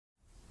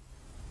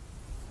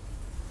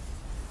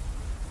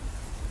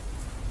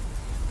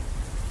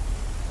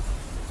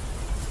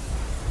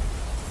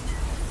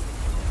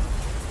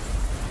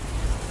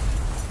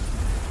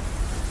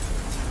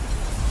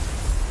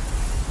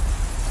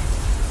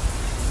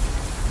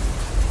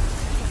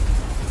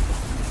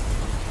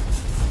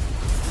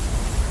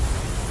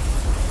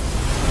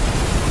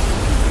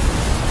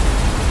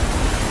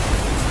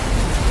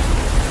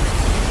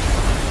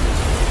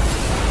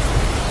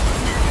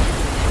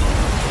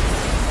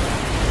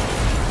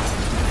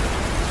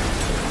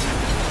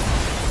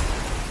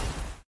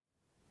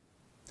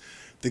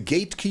The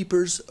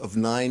Gatekeepers of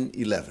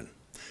 9/11.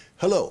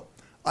 Hello,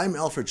 I'm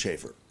Alfred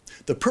Schaefer.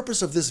 The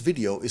purpose of this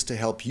video is to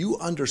help you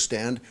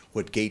understand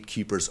what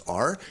gatekeepers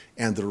are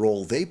and the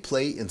role they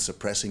play in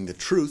suppressing the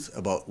truth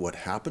about what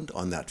happened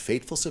on that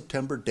fateful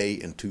September day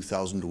in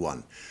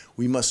 2001.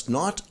 We must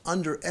not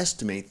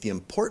underestimate the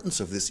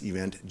importance of this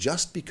event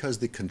just because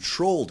the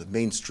controlled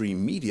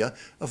mainstream media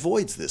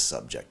avoids this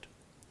subject.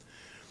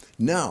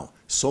 Now,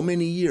 so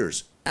many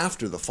years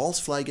after the false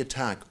flag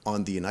attack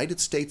on the United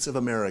States of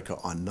America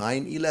on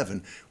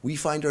 9/11, we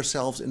find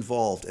ourselves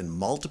involved in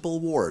multiple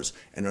wars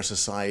and our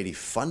society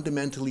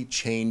fundamentally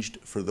changed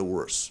for the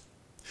worse.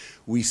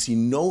 We see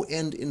no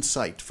end in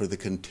sight for the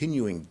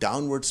continuing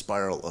downward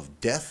spiral of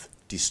death,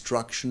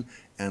 destruction,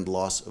 and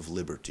loss of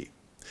liberty.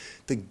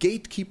 The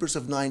gatekeepers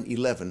of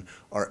 9/11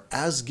 are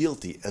as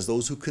guilty as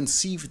those who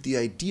conceived the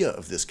idea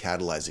of this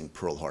catalyzing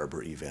Pearl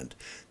Harbor event.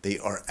 They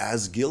are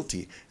as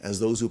guilty as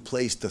those who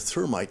placed the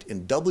thermite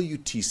in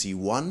WTC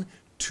 1,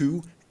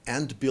 2,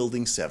 and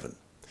Building 7.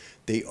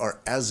 They are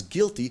as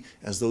guilty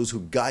as those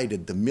who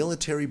guided the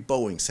military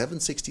Boeing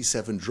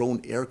 767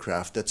 drone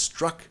aircraft that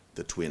struck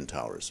the Twin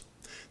Towers.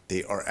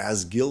 They are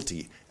as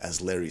guilty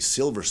as Larry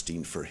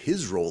Silverstein for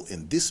his role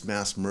in this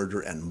mass murder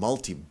and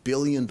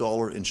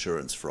multi-billion-dollar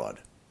insurance fraud.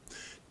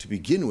 To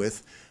begin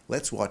with,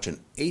 let's watch an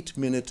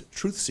 8-minute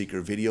Truth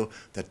Seeker video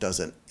that does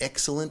an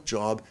excellent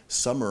job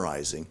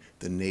summarizing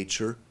the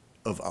nature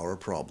of our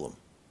problem.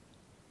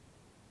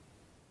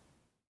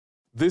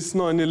 This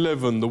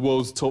 9/11, the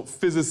world's top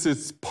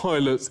physicists,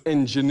 pilots,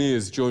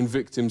 engineers joined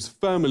victims'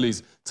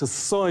 families to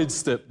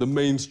sidestep the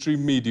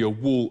mainstream media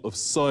wall of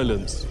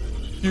silence.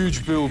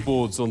 Huge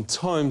billboards on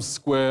Times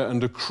Square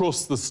and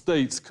across the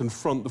states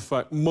confront the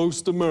fact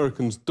most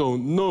Americans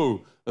don't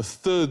know. A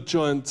third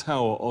giant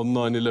tower on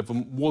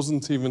 9/11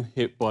 wasn't even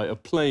hit by a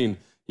plane,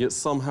 yet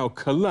somehow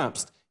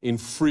collapsed in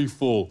free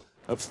fall.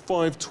 At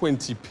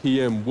 5:20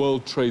 p.m.,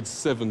 World Trade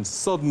 7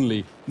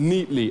 suddenly,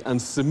 neatly and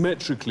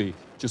symmetrically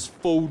just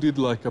folded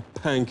like a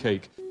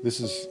pancake. This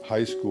is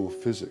high school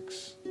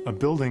physics. A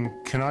building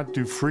cannot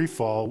do free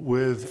fall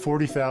with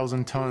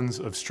 40,000 tons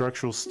of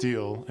structural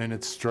steel in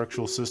its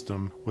structural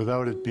system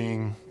without it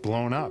being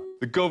blown up.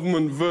 The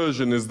government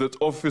version is that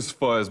office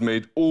fires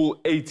made all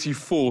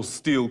 84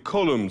 steel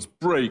columns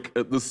break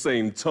at the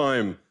same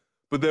time.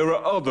 But there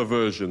are other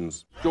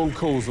versions. John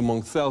Cole's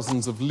among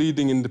thousands of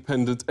leading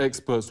independent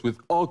experts with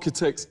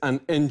architects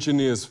and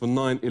engineers for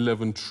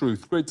 9/11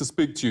 Truth. Great to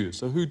speak to you.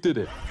 So who did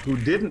it? Who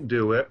didn't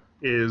do it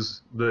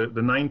is the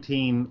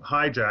 19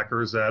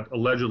 hijackers that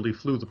allegedly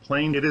flew the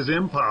plane. It is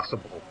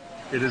impossible.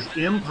 It is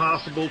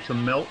impossible to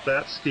melt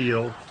that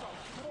steel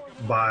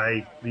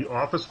by the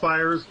office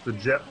fires, the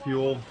jet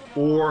fuel,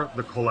 or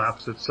the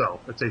collapse itself.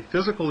 It's a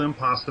physical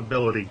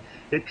impossibility.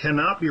 It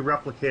cannot be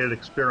replicated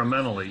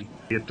experimentally.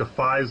 It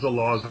defies the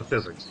laws of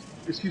physics.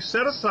 If you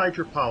set aside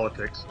your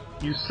politics,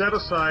 you set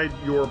aside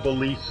your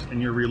beliefs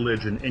and your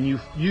religion, and you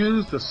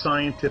use the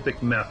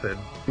scientific method.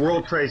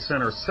 World Trade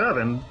Center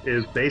 7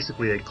 is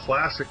basically a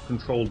classic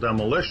controlled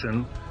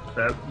demolition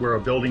where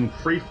a building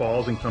free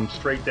falls and comes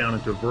straight down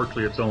into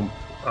virtually its own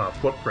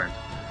footprint.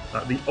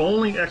 The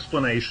only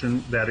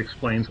explanation that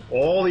explains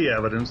all the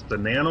evidence, the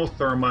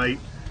nanothermite,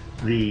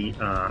 the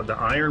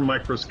iron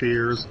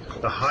microspheres,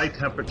 the high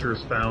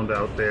temperatures found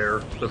out there,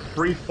 the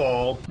free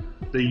fall,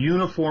 the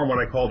uniform, what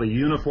I call the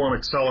uniform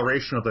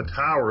acceleration of the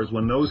towers,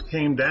 when those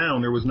came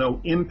down, there was no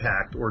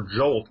impact or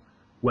jolt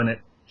when it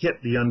hit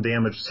the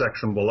undamaged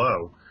section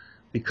below.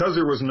 Because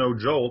there was no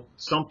jolt,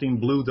 something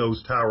blew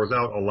those towers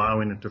out,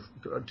 allowing it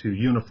to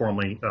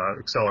uniformly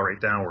accelerate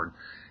downward.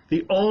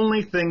 The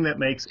only thing that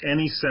makes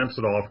any sense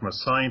at all from a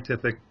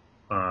scientific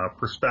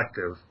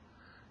perspective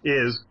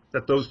is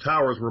that those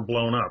towers were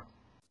blown up.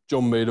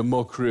 John made a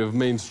mockery of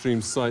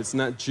mainstream sites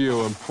Nat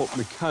Geo and Pop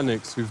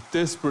Mechanics, who've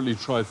desperately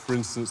tried, for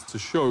instance, to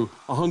show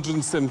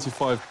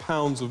 175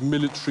 pounds of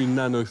military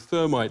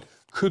nanothermite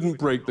couldn't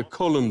break the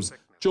columns.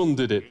 John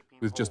did it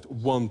with just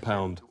 1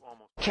 pound.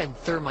 Can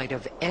thermite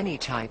of any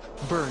type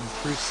burn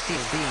through steel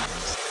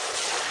beams?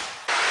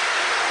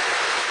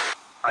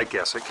 I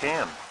guess it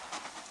can.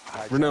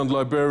 Renowned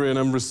librarian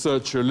and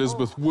researcher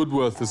Elizabeth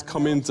Woodworth has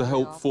come in to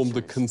help form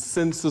the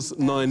Consensus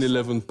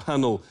 9/11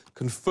 panel,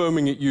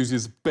 confirming it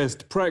uses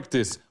best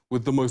practice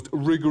with the most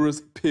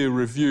rigorous peer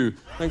review.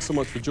 Thanks so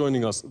much for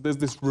joining us. There's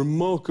this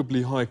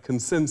remarkably high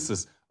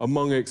consensus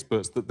among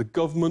experts that the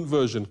government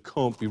version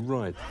can't be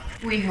right.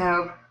 We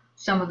have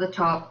some of the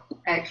top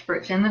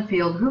experts in the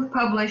field who've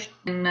published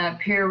in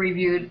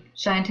peer-reviewed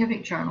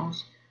scientific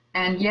journals.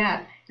 And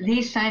yeah,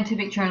 these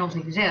scientific journals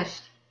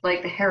exist,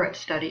 like the Harris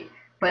study,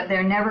 but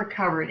they're never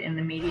covered in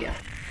the media.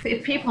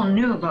 If people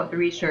knew about the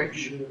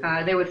research,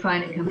 they would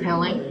find it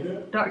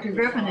compelling. Dr.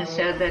 Griffin has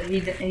said that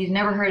he's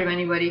never heard of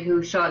anybody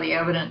who saw the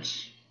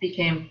evidence,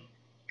 became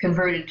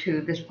converted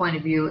to this point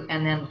of view,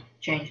 and then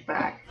changed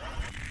back.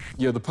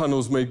 Yeah, the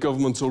panel's made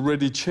government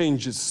already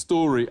change its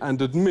story and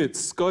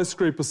admits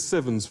Skyscraper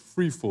 7's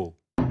freefall.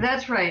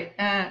 That's right.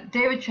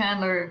 David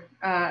Chandler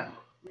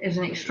is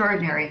an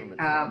extraordinary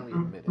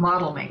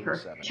model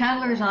maker.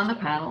 Chandler is on the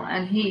panel,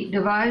 and he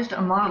devised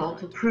a model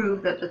to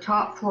prove that the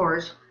top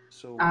floors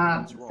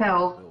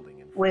fell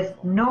with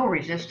no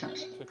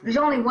resistance. There's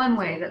only one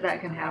way that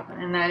that can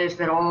happen, and that is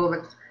that all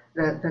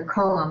the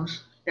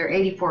columns, there are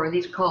 84 of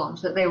these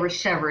columns, that they were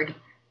severed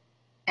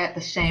at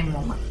the same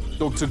moment.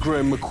 Dr.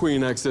 Graham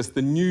McQueen accessed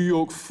the New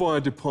York Fire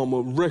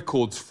Department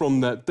records from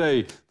that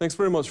day. Thanks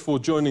very much for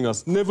joining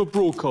us. Never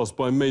broadcast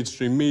by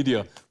mainstream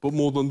media, but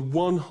more than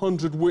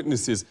 100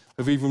 witnesses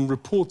have even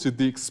reported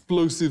the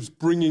explosives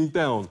bringing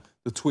down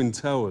the Twin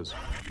Towers.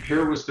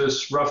 Here was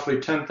this roughly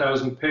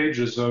 10,000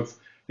 pages of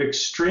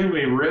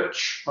extremely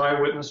rich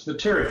eyewitness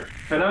material.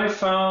 And I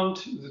found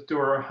that there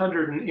were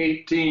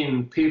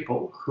 118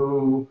 people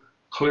who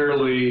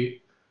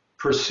clearly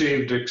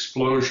perceived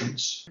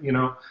explosions. You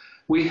know,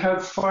 we have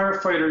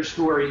firefighters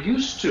who are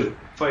used to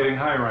fighting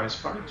high-rise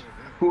fires,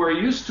 who are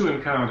used to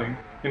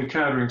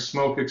encountering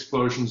smoke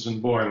explosions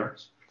and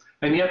boilers,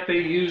 and yet they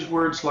use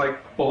words like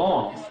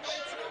bombs.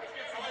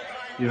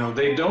 You know,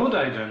 they don't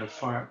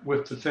identify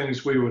with the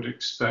things we would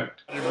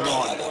expect.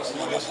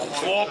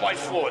 Floor by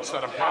floor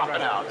instead of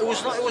popping out. It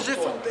was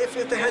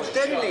if they had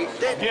detonated.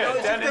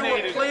 Detonated. If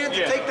they were planned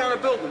to take down a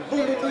building.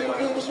 Boom, boom, boom,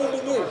 boom, boom,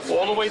 boom, boom.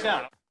 All the way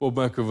down. Bob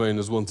McIlvaine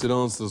has wanted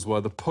answers why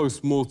the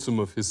post-mortem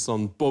of his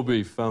son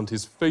Bobby found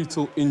his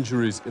fatal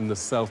injuries in the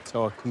South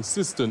Tower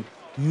consistent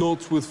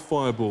not with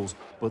fireballs,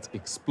 but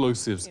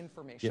explosives.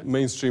 Yet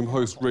mainstream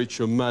host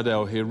Rachel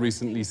Maddow here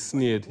recently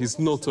sneered he's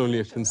not only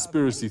a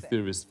conspiracy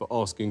theorist for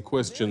asking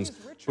questions,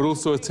 but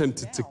also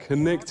attempted to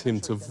connect him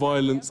to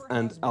violence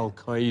and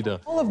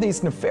Al-Qaeda. All of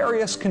these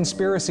nefarious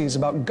conspiracies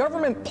about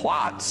government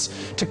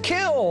plots to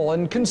kill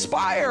and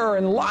conspire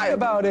and lie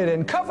about it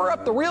and cover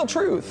up the real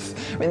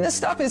truth. I mean, this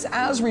stuff is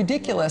as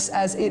ridiculous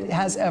as it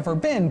has ever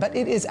been, but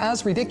it is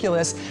as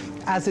ridiculous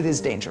as it is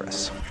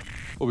dangerous.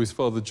 Bobby's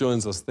father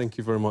joins us. Thank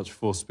you very much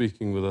for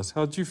speaking with us.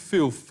 How do you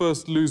feel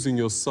first losing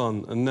your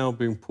son and now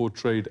being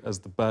portrayed as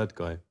the bad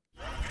guy?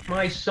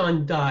 My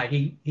son died.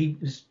 He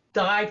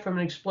died from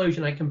an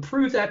explosion. I can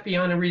prove that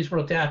beyond a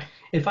reasonable doubt.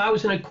 If I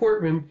was in a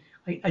courtroom,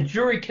 a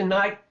jury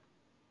cannot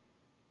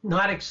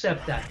not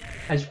accept that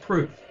as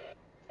proof.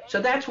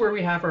 So that's where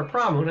we have our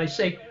problem. When I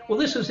say, well,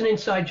 this was an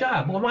inside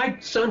job. Well, my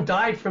son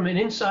died from an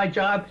inside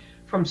job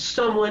from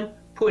someone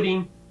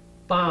putting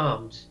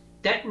bombs.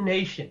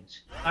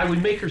 Detonations. I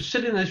would make her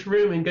sit in this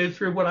room and go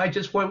through what I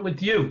just went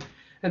with you.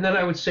 And then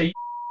I would say,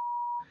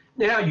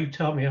 now you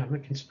tell me I'm a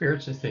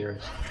conspiracy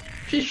theorist.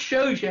 Just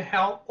shows you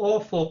how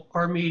awful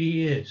our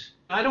media is.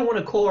 I don't want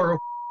to call her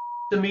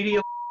the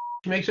media.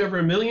 She makes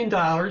over $1 million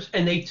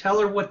and they tell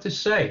her what to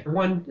say.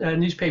 One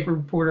newspaper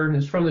reporter, and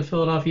is from the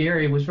Philadelphia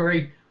area, was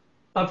very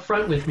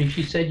upfront with me.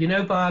 She said, you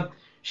know, Bob,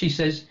 she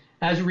says,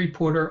 as a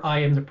reporter, I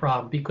am the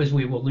problem because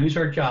we will lose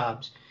our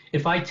jobs.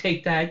 If I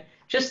take that,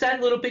 just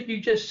that little bit you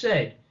just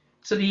said,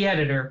 to the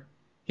editor,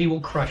 he will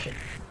crush it.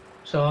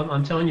 So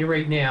I'm telling you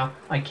right now,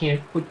 I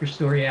can't put your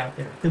story out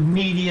there. The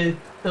media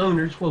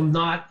owners will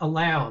not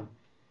allow them.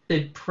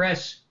 The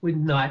press would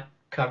not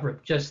cover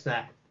it, just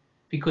that,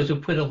 because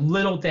it'll put a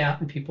little doubt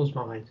in people's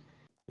minds.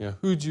 Yeah,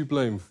 who do you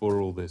blame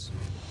for all this?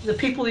 The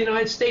people of the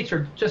United States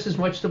are just as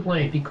much to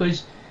blame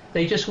because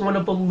they just want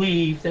to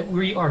believe that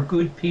we are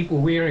good people,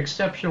 we are an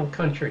exceptional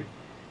country.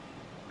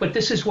 But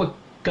this is what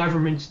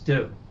governments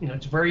do. You know,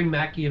 it's very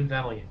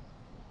Machiavellian.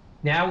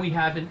 Now we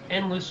have an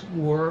endless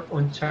war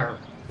on terror.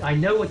 I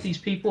know what these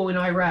people in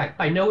Iraq,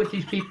 I know what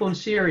these people in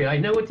Syria, I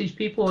know what these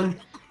people in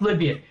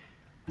Libya,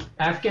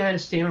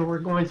 Afghanistan we're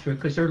going through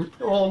because they're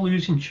all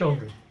losing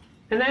children.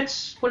 And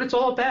that's what it's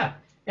all about.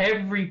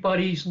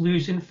 Everybody's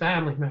losing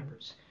family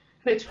members.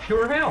 And it's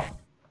pure hell.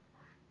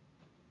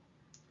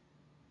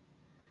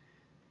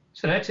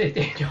 So that's it,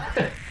 Daniel.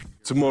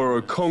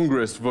 Tomorrow,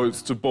 Congress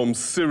votes to bomb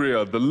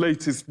Syria, the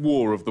latest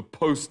war of the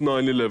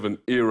post-9/11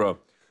 era.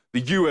 The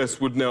US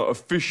would now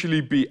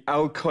officially be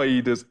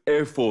Al-Qaeda's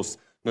air force,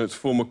 notes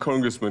former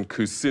Congressman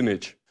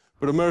Kucinich.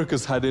 But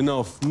America's had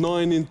enough.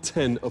 9 in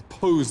 10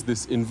 oppose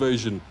this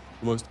invasion,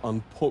 the most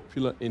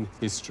unpopular in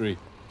history.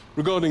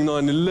 Regarding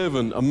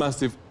 9/11, a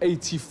massive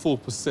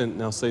 84%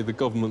 now say the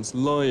government's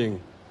lying.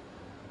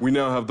 We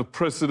now have the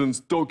precedents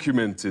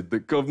documented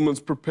that governments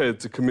prepared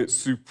to commit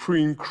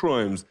supreme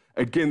crimes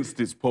against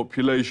its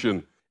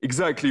population.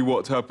 Exactly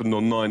what happened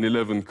on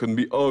 9/11 can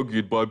be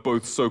argued by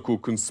both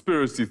so-called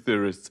conspiracy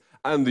theorists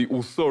and the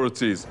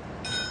authorities.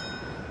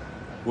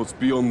 What's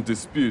beyond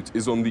dispute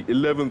is on the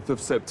 11th of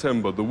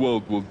September, the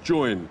world will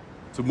join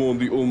to mourn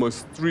the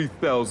almost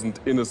 3,000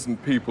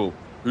 innocent people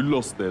who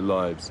lost their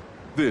lives.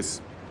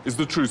 This is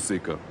The Truth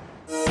Seeker.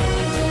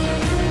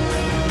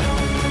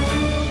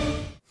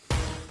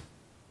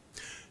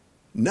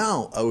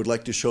 Now, I would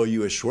like to show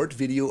you a short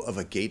video of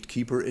a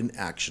gatekeeper in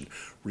action,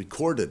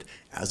 recorded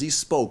as he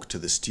spoke to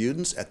the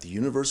students at the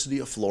University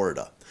of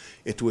Florida.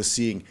 It was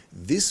seeing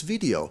this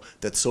video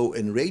that so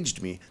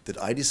enraged me that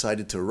I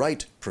decided to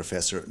write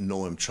Professor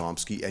Noam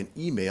Chomsky an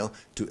email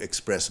to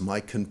express my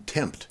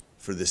contempt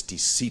for this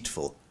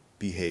deceitful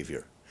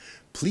behavior.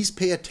 Please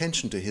pay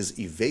attention to his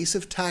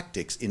evasive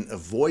tactics in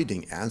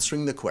avoiding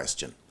answering the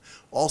question.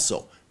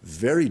 Also,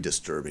 very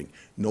disturbing,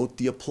 note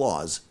the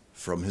applause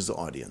from his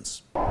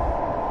audience.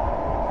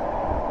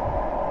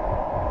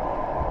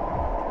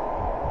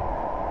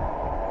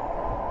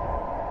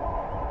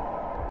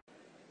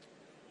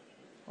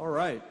 All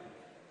right.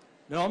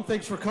 Noam,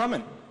 thanks for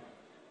coming.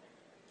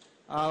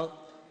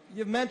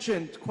 You've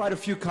mentioned quite a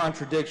few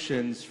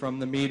contradictions from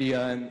the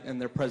media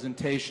and their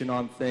presentation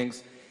on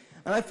things.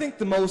 And I think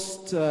the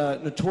most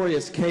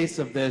notorious case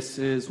of this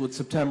is with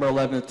September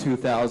 11th,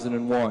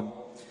 2001.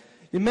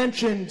 You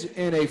mentioned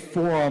in a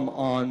forum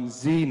on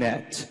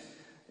ZNet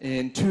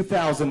in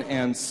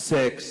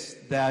 2006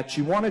 that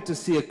you wanted to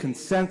see a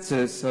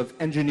consensus of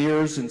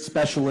engineers and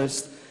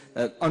specialists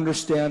that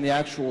understand the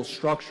actual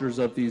structures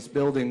of these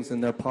buildings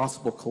and their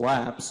possible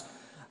collapse.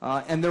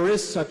 And there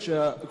is such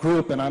a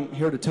group, and I'm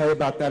here to tell you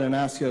about that and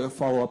ask you a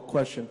follow-up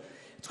question.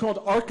 It's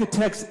called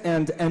Architects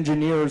and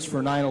Engineers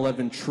for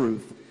 9/11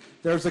 Truth.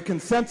 There's a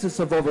consensus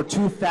of over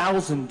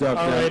 2,000 of them.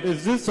 All right,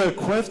 is this a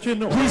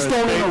question or Please a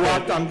don't statement?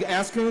 interrupt. I'm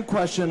asking a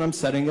question. I'm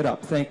setting it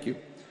up. Thank you.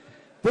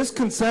 This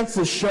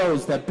consensus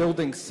shows that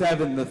Building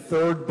 7, the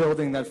third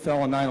building that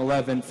fell on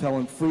 9/11, fell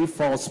in free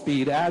fall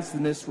speed, as the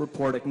NIST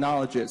report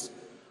acknowledges.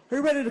 Are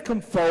you ready to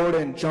come forward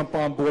and jump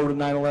on board with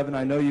 9/11?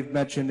 I know you've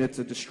mentioned it's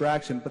a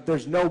distraction, but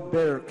there's no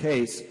better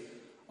case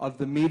of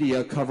the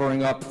media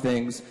covering up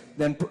things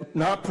than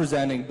not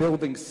presenting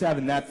Building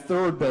 7, that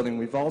third building.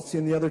 We've all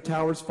seen the other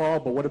towers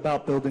fall, but what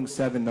about Building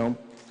 7, Noam?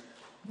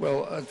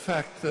 Well, in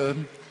fact,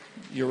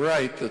 you're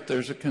right that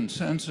there's a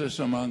consensus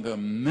among a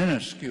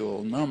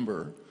minuscule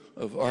number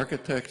of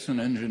architects and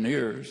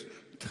engineers,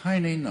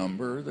 tiny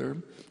number. A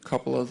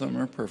couple of them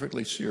are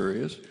perfectly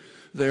serious.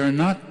 They are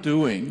not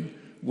doing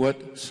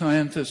what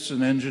scientists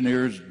and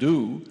engineers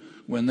do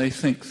when they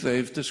think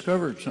they've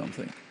discovered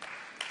something.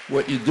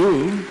 What you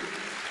do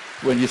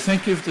when you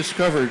think you've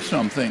discovered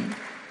something,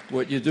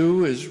 what you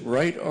do is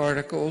write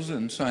articles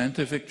in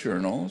scientific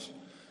journals,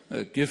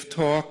 give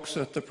talks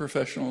at the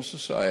professional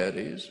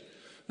societies,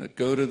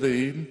 go to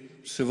the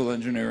civil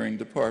engineering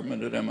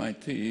department at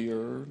MIT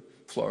or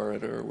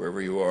Florida or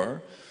wherever you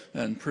are,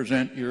 and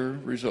present your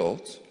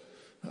results,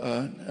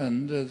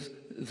 and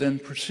then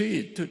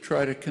proceed to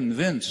try to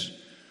convince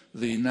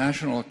the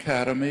national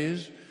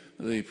academies,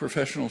 the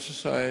professional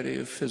society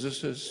of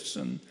physicists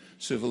and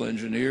civil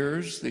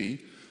engineers, the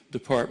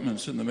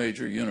departments in the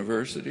major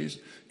universities,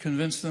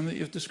 convince them that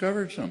you've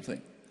discovered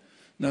something.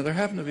 Now, there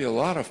happen to be a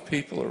lot of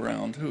people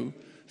around who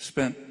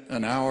spent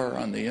an hour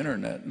on the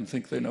internet and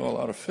think they know a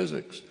lot of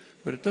physics,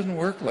 but it doesn't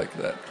work like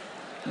that.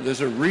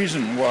 There's a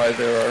reason why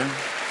there are,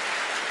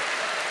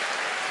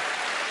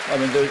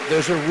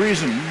 there's a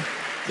reason,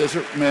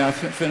 may I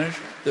finish?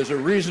 There's a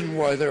reason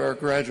why there are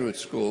graduate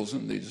schools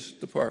in these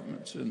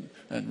departments and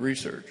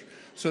research.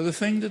 So the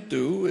thing to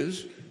do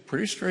is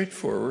pretty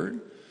straightforward.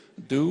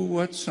 Do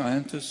what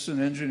scientists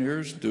and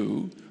engineers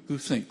do who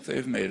think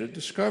they've made a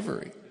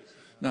discovery.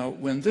 Now,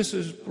 when this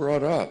is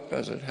brought up,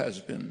 as it has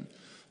been,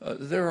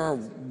 there are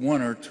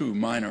one or two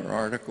minor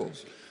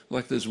articles,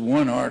 like this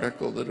one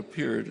article that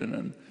appeared in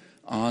an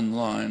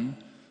online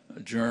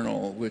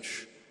journal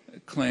which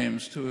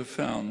claims to have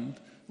found,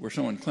 where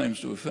someone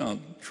claims to have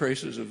found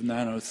traces of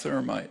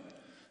nanothermite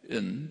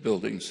in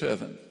Building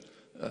 7.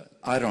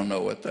 I don't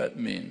know what that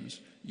means.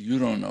 You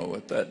don't know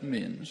what that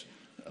means.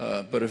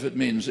 But if it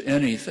means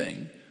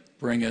anything,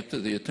 bring it to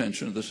the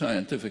attention of the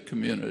scientific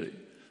community.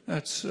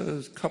 That's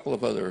a couple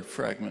of other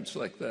fragments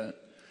like that.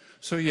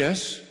 So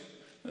yes,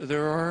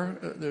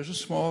 there's a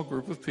small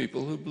group of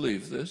people who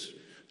believe this,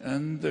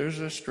 and there's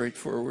a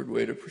straightforward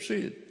way to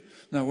proceed.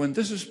 Now, when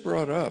this is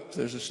brought up,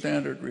 there's a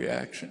standard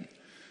reaction.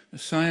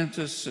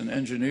 Scientists and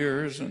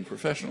engineers and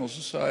professional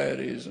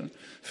societies and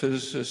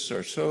physicists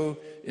are so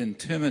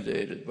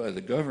intimidated by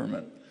the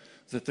government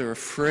that they're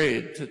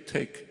afraid to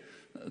take,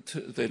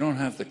 they don't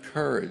have the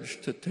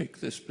courage to take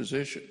this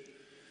position.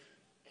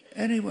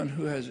 Anyone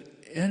who has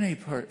any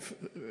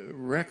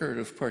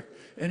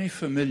any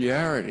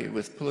familiarity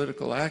with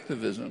political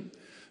activism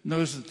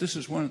knows that this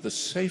is one of the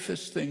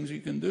safest things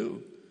you can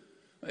do.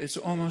 It's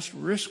almost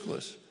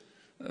riskless.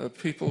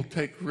 People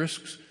take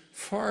risks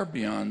far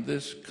beyond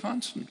this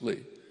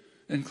constantly,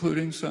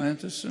 including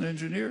scientists and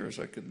engineers.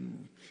 I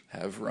can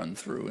have run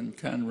through and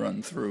can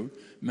run through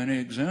many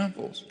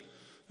examples.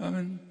 I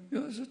mean,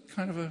 it's a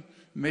kind of a,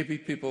 maybe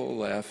people will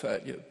laugh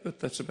at you, but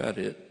that's about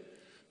it.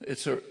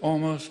 It's an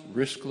almost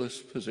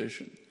riskless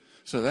position.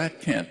 So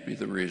that can't be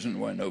the reason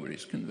why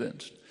nobody's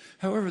convinced.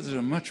 However, there's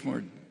a much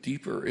more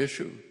deeper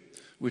issue,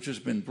 which has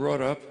been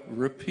brought up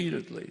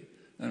repeatedly,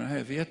 and I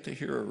have yet to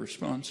hear a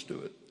response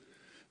to it.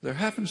 There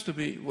happens to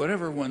be,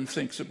 whatever one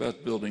thinks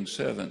about Building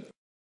 7,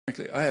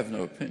 frankly, I have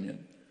no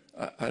opinion.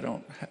 I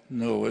don't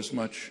know as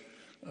much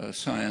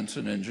science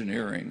and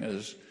engineering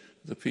as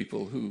the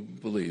people who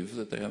believe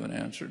that they have an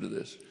answer to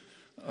this.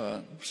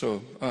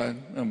 So I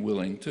am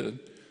willing to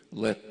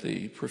let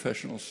the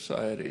professional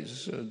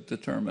societies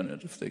determine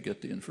it if they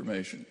get the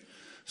information.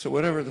 So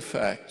whatever the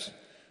facts,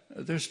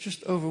 there's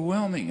just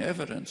overwhelming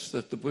evidence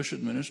that the Bush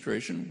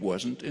administration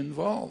wasn't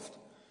involved.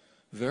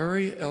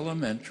 Very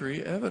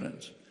elementary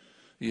evidence.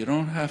 You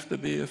don't have to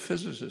be a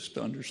physicist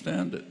to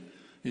understand it.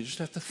 You just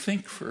have to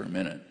think for a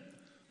minute,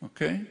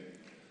 okay?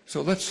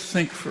 So let's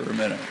think for a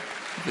minute.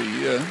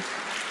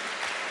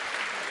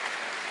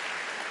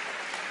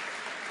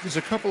 There's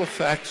a couple of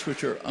facts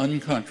which are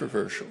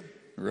uncontroversial,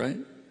 right?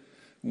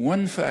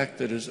 One fact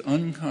that is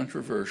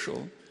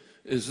uncontroversial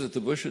is that the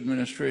Bush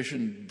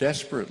administration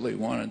desperately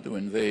wanted to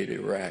invade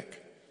Iraq.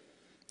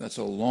 That's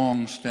a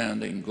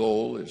long-standing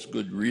goal. There's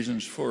good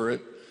reasons for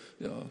it.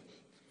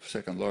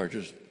 Second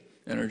largest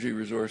energy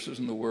resources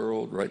in the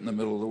world, right in the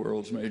middle of the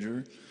world's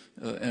major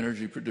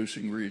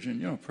energy-producing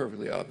region.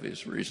 Perfectly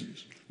obvious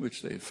reasons,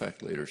 which they in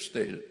fact later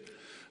stated,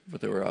 but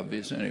they were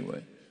obvious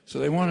anyway. So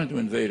they wanted to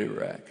invade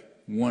Iraq.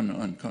 One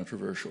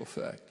uncontroversial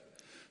fact.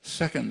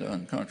 Second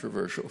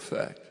uncontroversial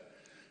fact.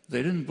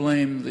 They didn't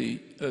blame the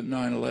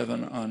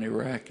 9/11 on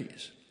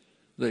Iraqis.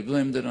 They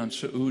blamed it on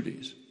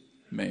Saudis,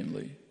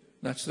 mainly.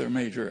 That's their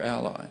major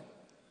ally.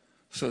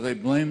 So they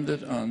blamed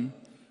it on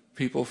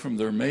people from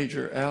their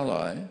major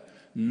ally,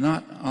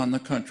 not on the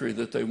country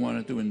that they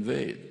wanted to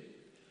invade.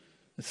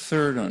 The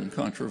third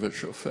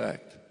uncontroversial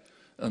fact.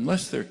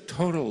 Unless they're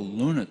total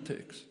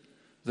lunatics,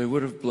 they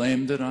would have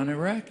blamed it on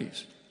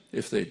Iraqis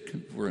if they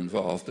were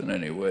involved in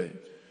any way.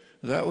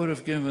 That would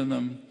have given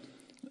them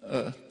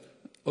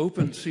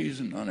open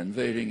season on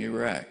invading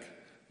Iraq,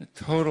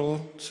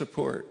 total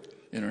support,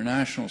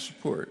 international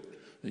support,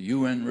 the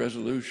UN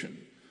resolution,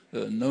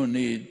 no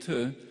need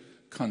to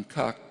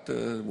concoct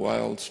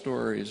wild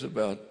stories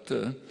about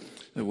the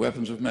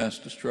weapons of mass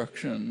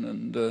destruction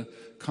and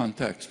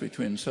contacts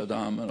between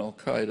Saddam and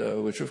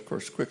Al-Qaeda, which of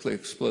course quickly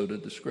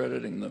exploded,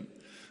 discrediting them.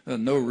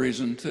 No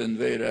reason to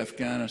invade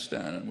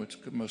Afghanistan, which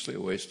was mostly a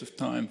waste of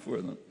time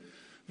for them.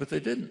 But they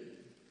didn't.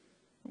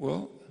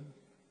 Well,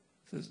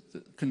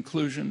 the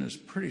conclusion is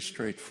pretty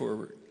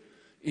straightforward.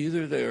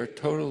 Either they are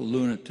total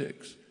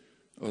lunatics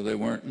or they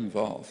weren't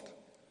involved,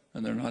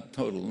 and they're not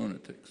total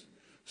lunatics.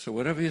 So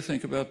whatever you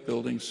think about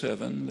Building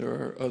 7, there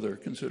are other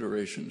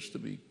considerations to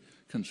be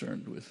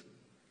concerned with.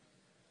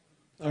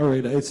 All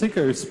right, I think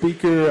our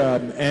speaker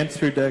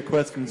answered that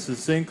question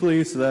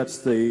succinctly, so that's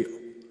the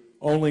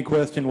only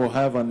question we'll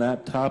have on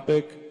that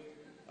topic.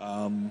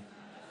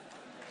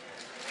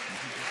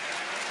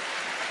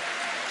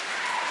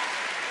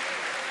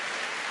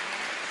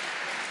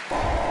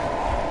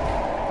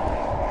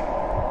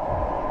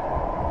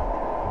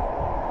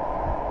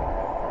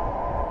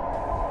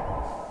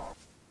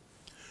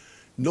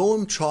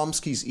 Noam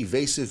Chomsky's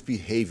evasive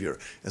behavior,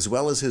 as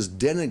well as his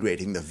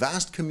denigrating the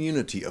vast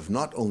community of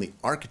not only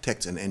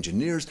architects and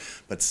engineers,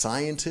 but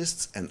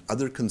scientists and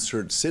other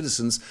concerned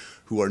citizens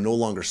who are no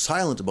longer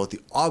silent about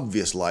the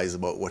obvious lies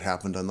about what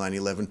happened on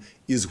 9/11,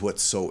 is what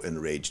so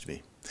enraged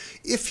me.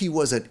 If he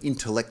was an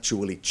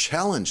intellectually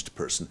challenged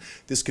person,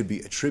 this could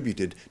be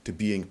attributed to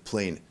being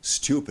plain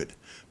stupid.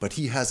 But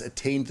he has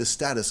attained the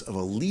status of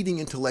a leading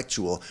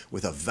intellectual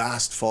with a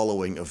vast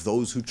following of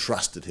those who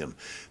trusted him.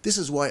 This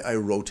is why I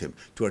wrote him,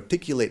 to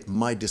articulate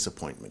my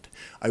disappointment.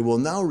 I will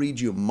now read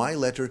you my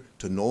letter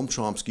to Noam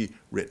Chomsky,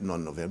 written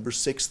on November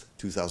 6th,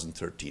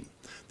 2013.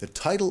 The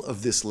title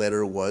of this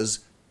letter was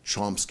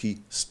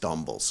Chomsky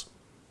Stumbles.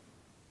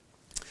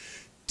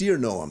 Dear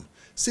Noam,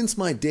 since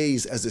my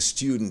days as a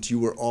student, you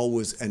were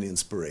always an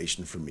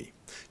inspiration for me.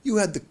 You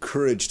had the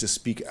courage to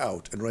speak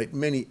out and write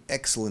many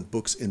excellent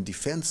books in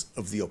defense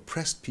of the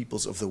oppressed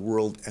peoples of the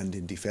world and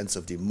in defense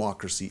of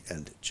democracy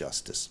and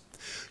justice.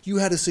 You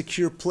had a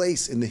secure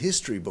place in the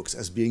history books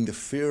as being the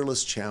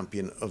fearless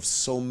champion of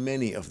so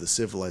many of the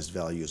civilized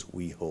values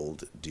we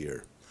hold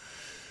dear.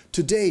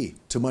 Today,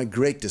 to my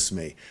great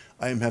dismay,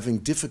 I am having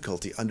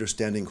difficulty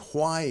understanding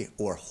why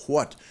or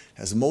what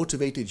has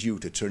motivated you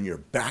to turn your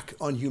back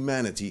on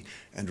humanity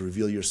and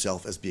reveal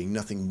yourself as being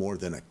nothing more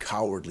than a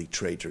cowardly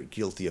traitor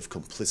guilty of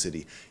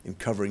complicity in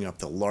covering up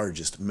the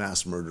largest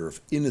mass murder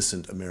of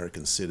innocent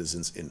American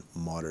citizens in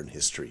modern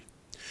history.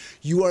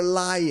 You are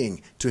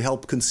lying to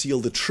help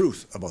conceal the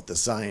truth about the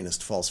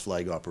Zionist false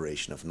flag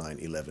operation of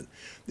 9/11.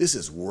 This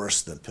is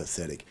worse than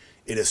pathetic.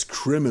 It is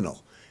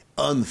criminal.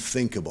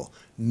 Unthinkable.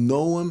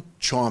 Noam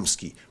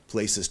Chomsky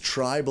places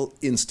tribal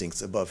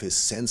instincts above his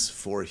sense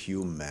for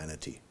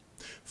humanity.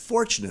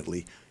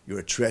 Fortunately,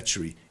 your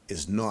treachery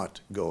is not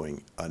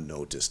going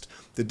unnoticed.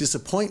 The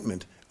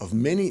disappointment of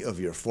many of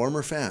your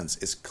former fans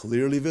is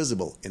clearly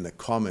visible in the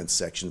comments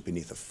section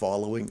beneath the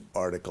following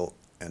article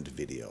and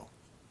video.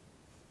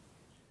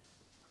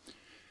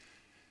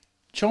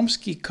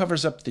 Chomsky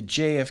covers up the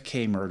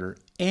JFK murder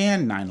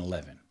and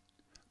 9/11,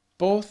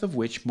 both of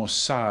which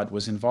Mossad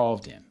was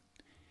involved in,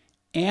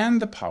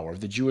 and the power of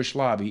the Jewish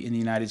lobby in the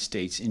United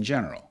States in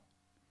general.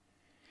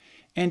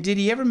 And did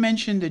he ever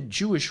mention the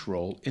Jewish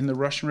role in the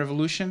Russian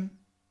Revolution?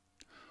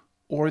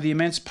 Or the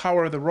immense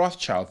power of the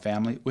Rothschild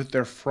family with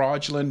their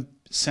fraudulent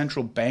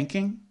central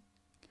banking?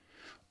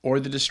 Or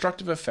the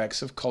destructive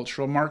effects of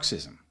cultural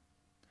Marxism?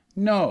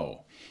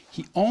 No,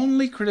 he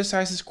only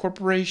criticizes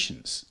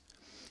corporations.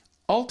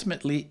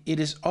 Ultimately, it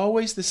is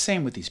always the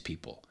same with these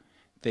people.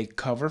 They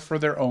cover for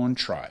their own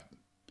tribe.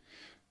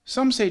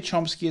 Some say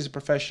Chomsky is a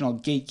professional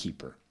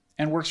gatekeeper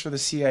and works for the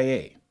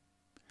CIA.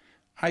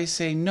 I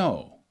say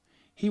no.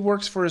 He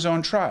works for his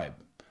own tribe,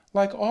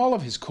 like all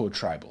of his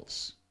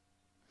co-tribals.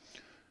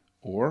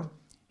 Or,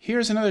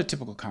 here's another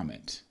typical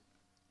comment.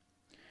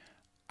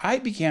 I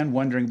began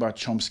wondering about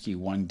Chomsky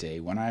one day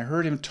when I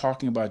heard him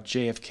talking about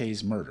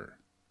JFK's murder.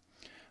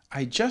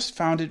 I just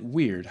found it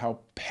weird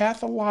how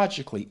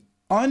pathologically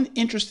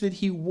uninterested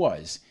he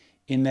was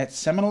in that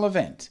seminal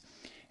event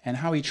and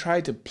how he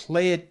tried to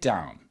play it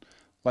down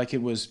like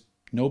it was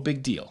no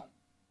big deal.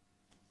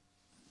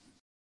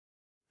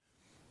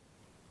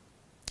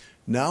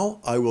 Now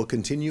I will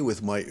continue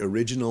with my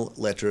original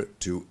letter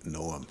to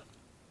Noam.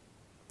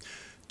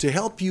 To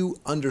help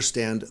you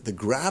understand the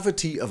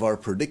gravity of our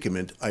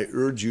predicament, I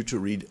urge you to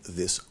read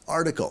this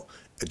article,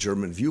 A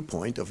German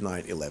Viewpoint of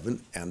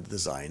 9/11 and the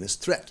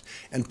Zionist Threat.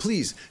 And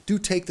please do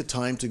take the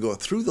time to go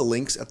through the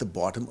links at the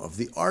bottom of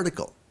the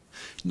article.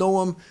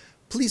 Noam,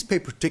 please pay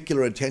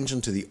particular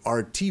attention to the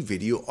RT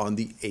video on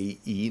the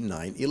AE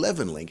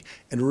 9/11 link,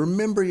 and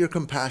remember your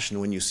compassion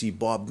when you see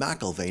Bob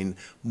McIlvaine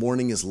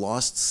mourning his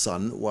lost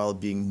son while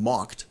being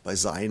mocked by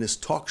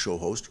Zionist talk show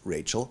host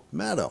Rachel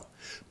Maddow.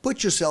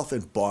 Put yourself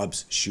in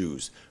Bob's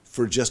shoes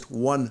for just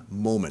one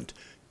moment.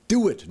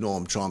 Do it,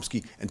 Noam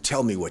Chomsky, and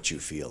tell me what you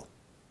feel.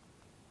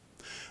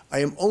 I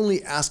am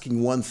only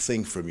asking one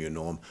thing from you,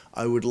 Noam.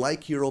 I would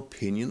like your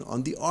opinion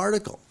on the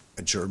article,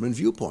 A German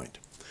Viewpoint.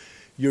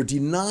 Your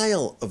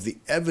denial of the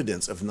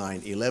evidence of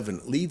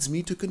 9/11 leads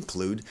me to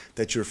conclude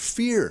that your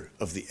fear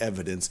of the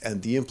evidence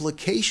and the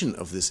implication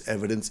of this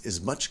evidence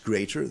is much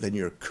greater than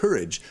your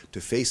courage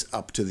to face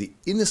up to the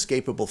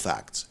inescapable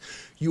facts.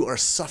 You are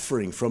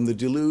suffering from the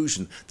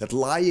delusion that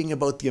lying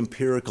about the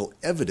empirical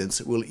evidence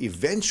will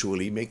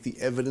eventually make the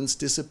evidence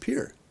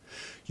disappear.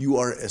 You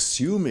are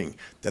assuming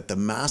that the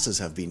masses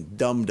have been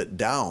dumbed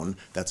down,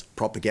 that's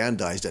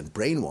propagandized and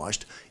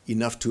brainwashed,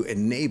 enough to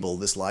enable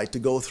this lie to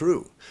go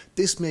through.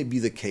 This may be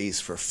the case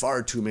for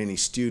far too many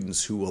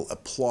students who will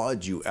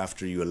applaud you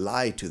after you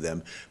lie to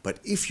them, but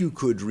if you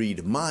could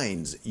read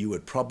minds, you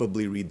would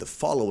probably read the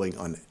following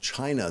on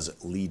China's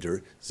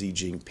leader Xi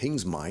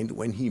Jinping's mind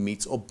when he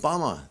meets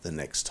Obama the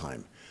next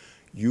time.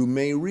 You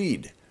may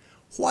read,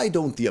 why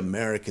don't the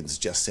Americans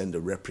just send a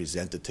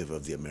representative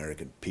of the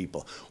American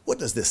people? What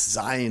does this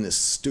Zionist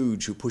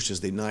stooge who pushes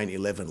the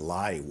 9/11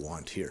 lie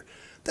want here?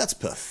 That's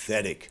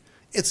pathetic.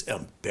 It's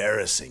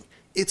embarrassing.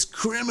 It's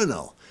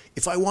criminal.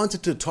 If I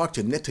wanted to talk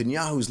to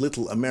Netanyahu's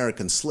little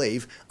American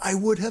slave, I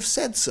would have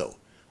said so.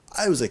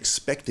 I was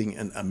expecting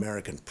an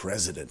American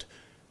president,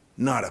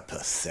 not a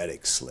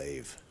pathetic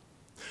slave.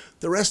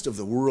 The rest of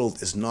the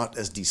world is not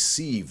as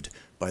deceived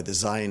by the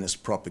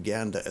Zionist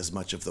propaganda as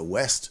much of the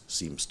West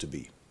seems to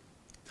be.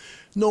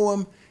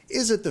 Noam,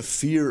 is it the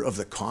fear of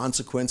the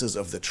consequences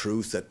of the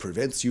truth that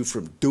prevents you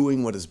from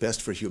doing what is best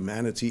for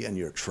humanity and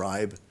your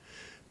tribe?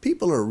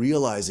 People are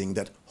realizing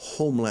that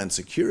homeland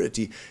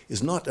security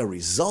is not a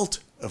result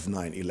of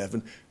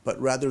 9/11, but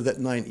rather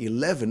that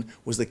 9/11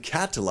 was the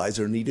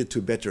catalyzer needed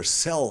to better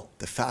sell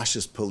the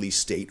fascist police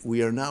state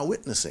we are now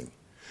witnessing.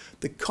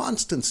 The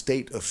constant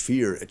state of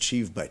fear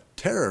achieved by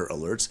terror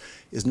alerts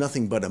is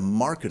nothing but a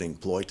marketing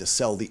ploy to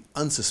sell the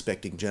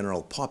unsuspecting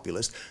general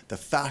populace the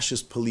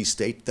fascist police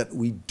state that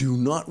we do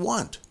not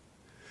want.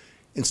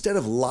 Instead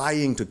of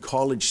lying to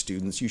college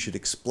students, you should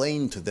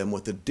explain to them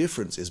what the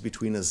difference is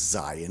between a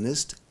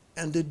Zionist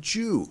and a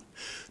Jew.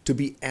 To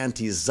be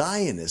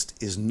anti-Zionist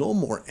is no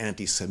more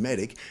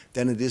anti-Semitic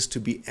than it is to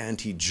be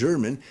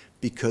anti-German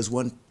because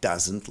one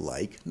doesn't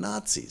like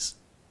Nazis.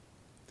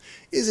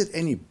 Is it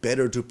any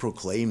better to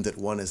proclaim that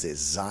one is a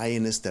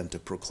Zionist than to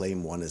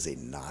proclaim one is a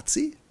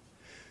Nazi?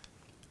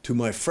 To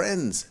my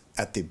friends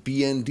at the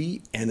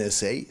BND,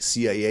 NSA,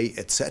 CIA,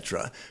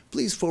 etc.,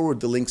 please forward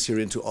the links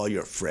herein to all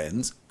your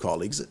friends,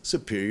 colleagues,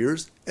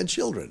 superiors, and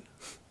children.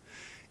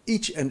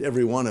 Each and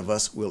every one of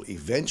us will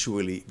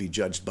eventually be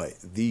judged by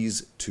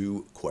these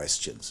two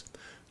questions.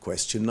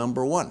 Question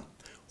number one,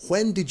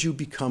 when did you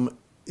become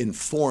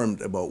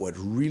informed about what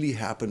really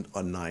happened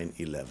on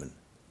 9/11?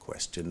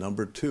 Question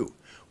number two,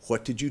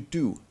 what did you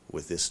do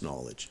with this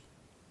knowledge?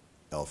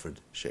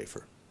 Alfred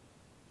Schaefer.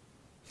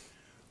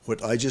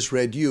 What I just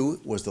read you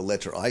was the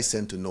letter I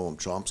sent to Noam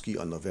Chomsky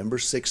on November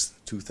 6,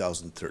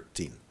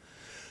 2013.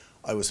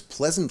 I was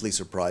pleasantly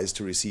surprised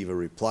to receive a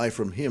reply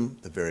from him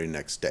the very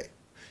next day.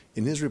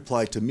 In his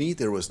reply to me,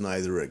 there was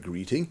neither a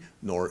greeting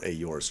nor a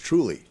yours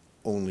truly,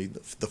 only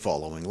the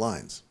following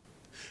lines.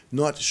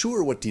 Not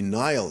sure what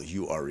denial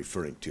you are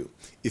referring to.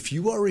 If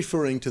you are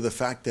referring to the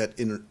fact that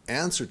in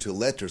answer to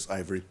letters I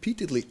have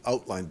repeatedly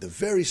outlined the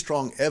very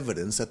strong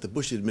evidence that the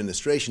Bush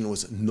administration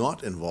was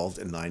not involved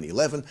in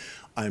 9/11,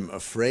 I'm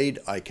afraid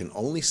I can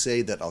only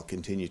say that I'll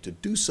continue to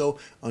do so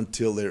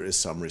until there is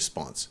some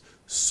response.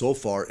 So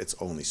far, it's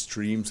only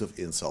streams of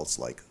insults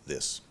like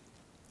this.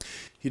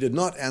 He did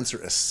not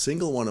answer a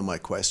single one of my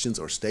questions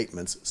or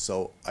statements,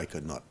 so I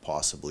could not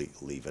possibly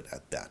leave it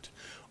at that.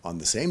 On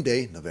the same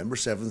day, November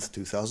 7th,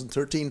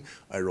 2013,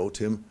 I wrote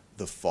him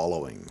the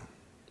following.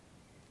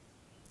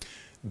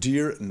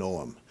 Dear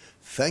Noam,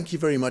 thank you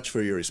very much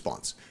for your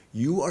response.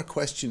 You are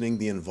questioning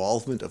the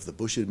involvement of the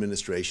Bush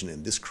administration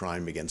in this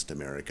crime against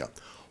America.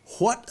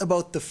 What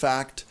about the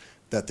fact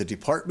that the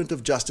Department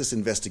of Justice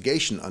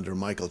investigation under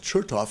Michael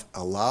Chertoff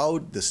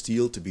allowed the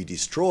steel to be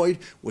destroyed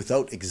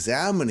without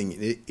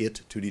examining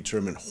it to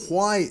determine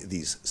why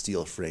these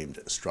steel-framed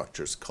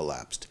structures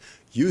collapsed.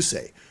 You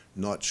say,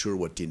 not sure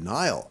what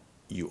denial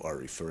you are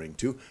referring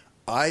to.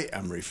 I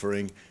am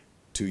referring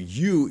to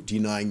you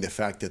denying the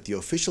fact that the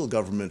official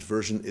government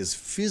version is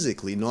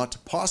physically not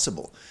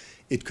possible.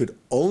 It could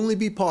only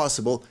be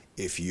possible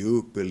if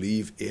you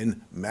believe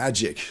in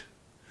magic.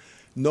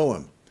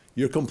 Noam,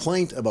 your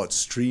complaint about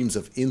streams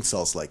of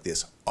insults like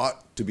this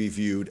ought to be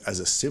viewed as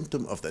a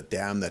symptom of the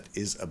dam that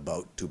is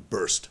about to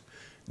burst.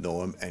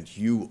 Noam, and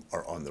you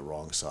are on the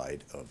wrong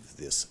side of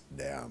this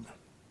dam.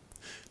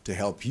 To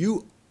help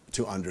you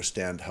to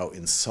understand how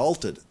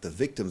insulted the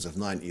victims of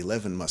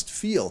 9/11 must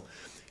feel,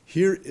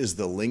 here is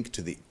the link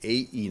to the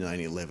AE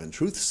 9/11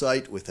 Truth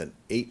site with an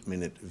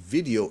 8-minute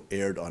video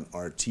aired on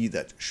RT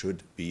that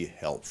should be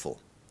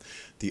helpful.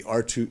 The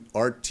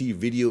RT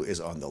video is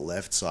on the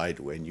left side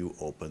when you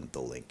open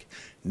the link.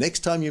 Next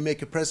time you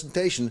make a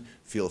presentation,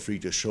 feel free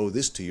to show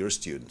this to your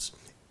students.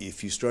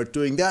 If you start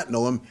doing that,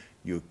 Noam,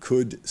 you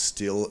could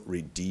still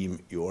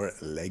redeem your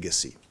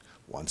legacy.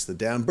 Once the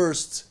dam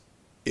bursts,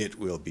 it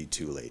will be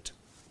too late.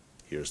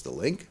 Here's the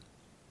link.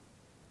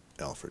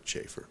 Alfred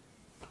Schaefer.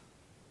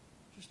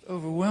 Just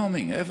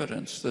overwhelming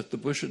evidence that the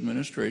Bush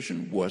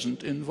administration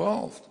wasn't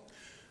involved.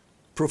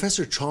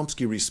 Professor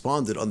Chomsky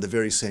responded on the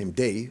very same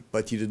day,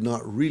 but he did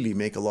not really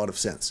make a lot of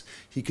sense.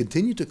 He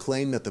continued to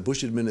claim that the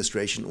Bush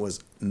administration was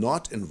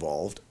not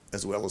involved,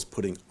 as well as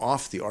putting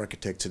off the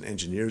architects and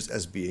engineers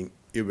as being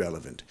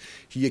irrelevant.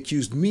 He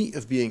accused me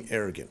of being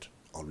arrogant.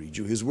 I'll read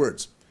you his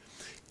words.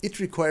 It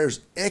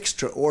requires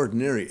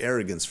extraordinary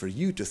arrogance for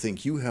you to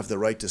think you have the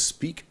right to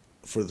speak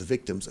for the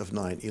victims of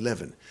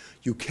 9/11.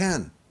 You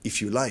can,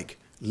 if you like,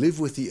 live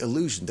with the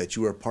illusion that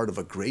you are part of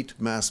a great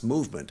mass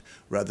movement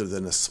rather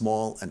than a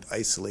small and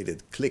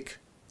isolated clique.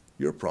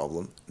 Your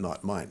problem,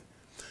 not mine.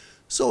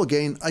 So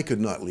again, I could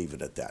not leave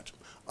it at that.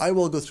 I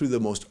will go through the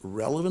most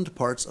relevant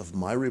parts of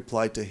my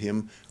reply to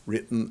him,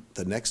 written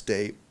the next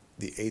day,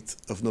 the 8th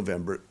of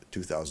November,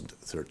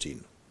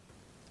 2013.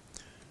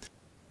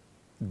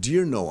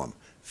 Dear Noam,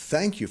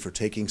 thank you for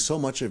taking so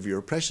much of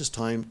your precious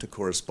time to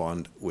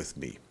correspond with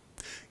me.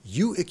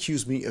 You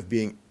accuse me of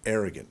being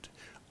arrogant.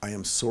 I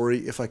am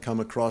sorry if I come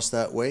across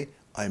that way.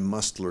 I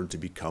must learn to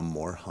become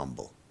more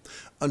humble.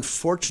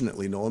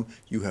 Unfortunately, Noam,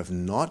 you have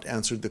not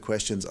answered the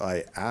questions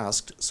I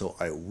asked, so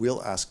I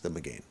will ask them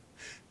again.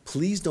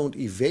 Please don't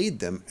evade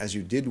them as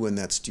you did when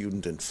that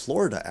student in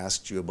Florida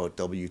asked you about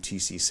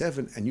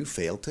WTC7 and you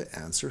failed to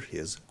answer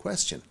his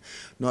question.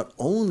 Not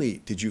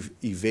only did you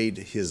evade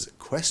his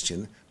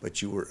question,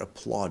 but you were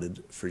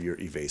applauded for your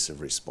evasive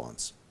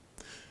response.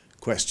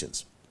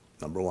 Questions.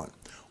 Number 1.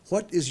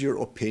 What is your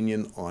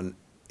opinion on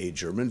a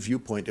German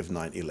viewpoint of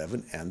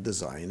 9/11 and the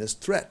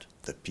Zionist threat,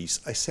 the piece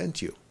I sent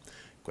you?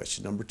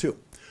 Question number 2.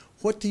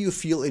 What do you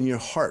feel in your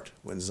heart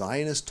when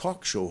Zionist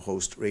talk show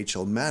host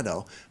Rachel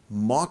Maddow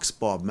mocks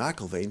Bob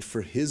McIlvaine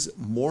for his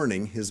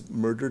mourning his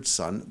murdered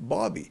son,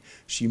 Bobby?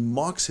 She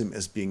mocks him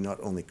as being not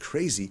only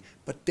crazy,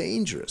 but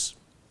dangerous.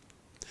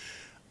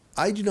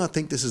 I do not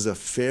think this is a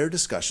fair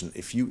discussion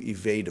if you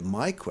evade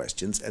my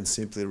questions and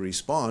simply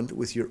respond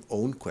with your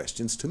own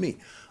questions to me.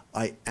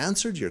 I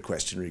answered your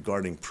question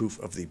regarding proof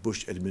of the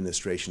Bush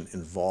administration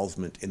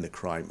involvement in the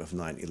crime of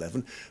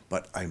 9/11,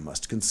 but I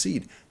must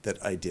concede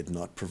that I did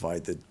not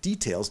provide the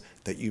details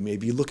that you may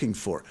be looking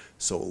for,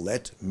 so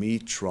let me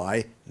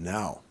try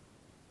now.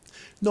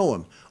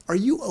 Noam, are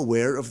you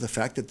aware of the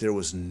fact that there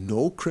was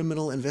no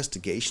criminal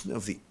investigation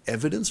of the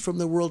evidence from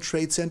the World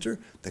Trade Center,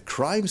 the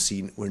crime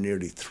scene where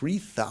nearly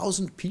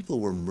 3,000 people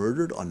were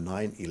murdered on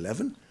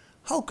 9/11?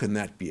 How can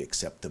that be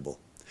acceptable?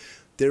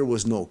 There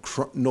was no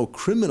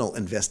criminal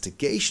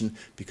investigation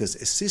because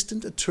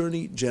Assistant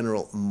Attorney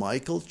General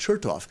Michael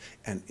Chertoff,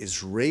 an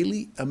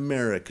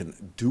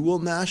Israeli-American dual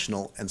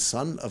national and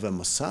son of a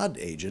Mossad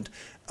agent,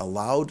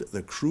 allowed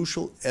the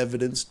crucial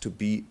evidence to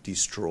be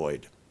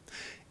destroyed.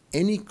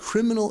 Any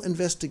criminal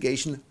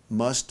investigation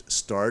must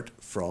start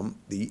from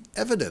the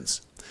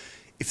evidence.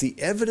 If the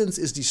evidence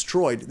is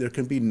destroyed, there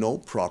can be no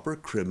proper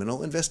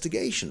criminal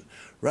investigation.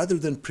 Rather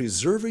than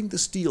preserving the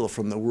steel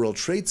from the World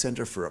Trade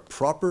Center for a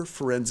proper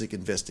forensic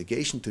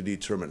investigation to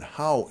determine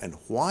how and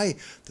why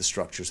the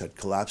structures had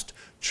collapsed,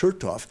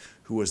 Chertoff,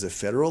 who was the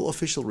federal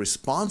official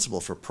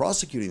responsible for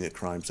prosecuting the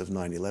crimes of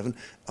 9/11,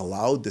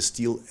 allowed the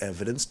steel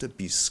evidence to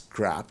be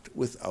scrapped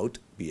without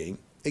being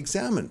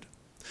examined.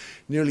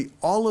 Nearly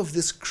all of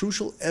this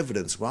crucial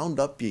evidence wound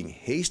up being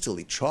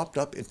hastily chopped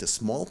up into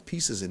small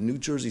pieces in New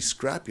Jersey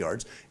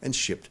scrapyards and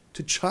shipped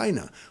to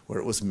China, where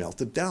it was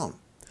melted down.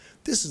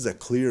 This is a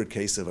clear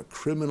case of a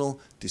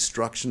criminal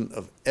destruction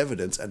of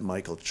evidence, and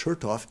Michael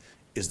Chertoff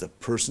is the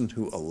person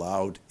who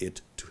allowed it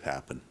to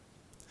happen.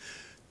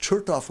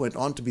 Chertoff went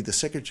on to be the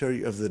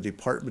Secretary of the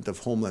Department of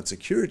Homeland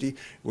Security,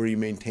 where he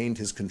maintained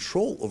his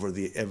control over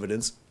the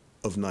evidence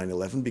of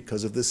 9/11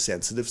 because of the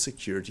sensitive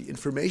security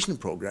information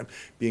program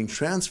being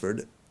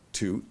transferred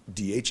to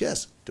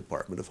DHS,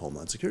 Department of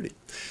Homeland Security.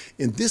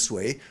 In this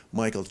way,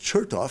 Michael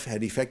Chertoff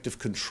had effective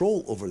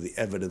control over the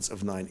evidence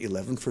of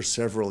 9/11 for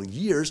several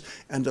years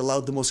and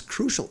allowed the most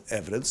crucial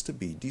evidence to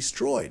be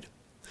destroyed.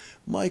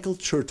 Michael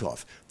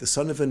Chertoff, the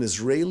son of an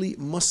Israeli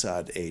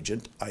Mossad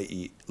agent,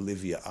 i.e.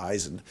 Livia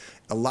Eisen,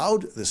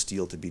 allowed the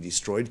steel to be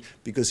destroyed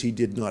because he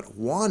did not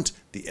want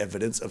the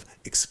evidence of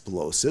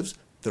explosives,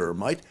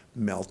 thermite,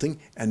 melting,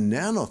 and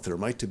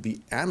nanothermite to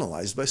be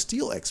analyzed by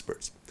steel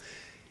experts.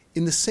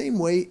 In the same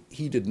way,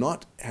 he did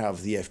not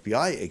have the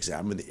FBI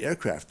examine the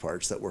aircraft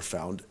parts that were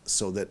found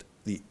so that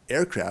the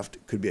aircraft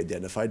could be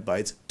identified by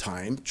its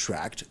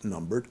time-tracked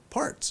numbered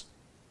parts.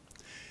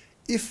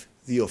 If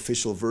the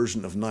official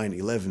version of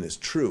 9/11 is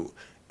true,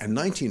 and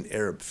 19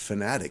 Arab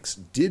fanatics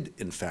did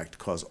in fact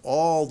cause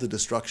all the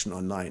destruction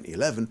on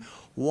 9/11,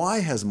 why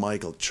has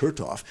Michael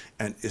Chertoff,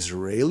 an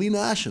Israeli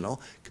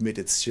national,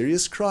 committed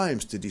serious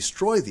crimes to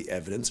destroy the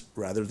evidence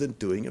rather than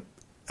doing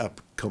a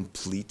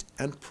complete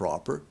and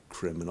proper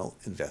criminal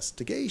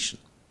investigation?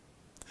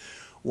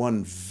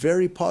 One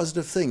very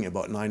positive thing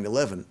about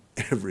 9/11,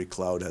 every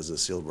cloud has a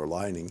silver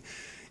lining,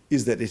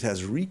 is that it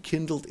has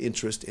rekindled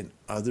interest in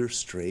other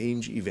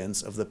strange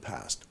events of the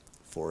past.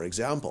 For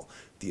example,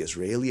 the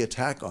Israeli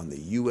attack on the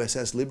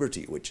USS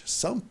Liberty, which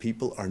some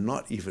people are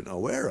not even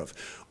aware of,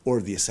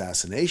 or the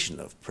assassination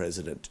of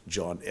President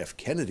John F.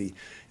 Kennedy,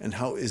 and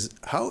how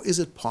is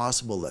it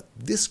possible that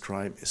this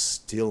crime is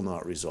still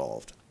not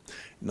resolved?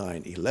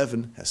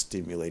 9/11 has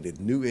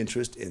stimulated new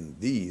interest in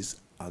these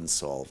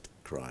unsolved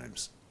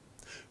crimes.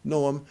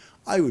 Noam,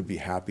 I would be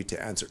happy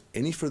to answer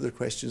any further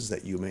questions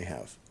that you may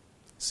have.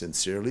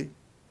 Sincerely,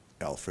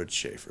 Alfred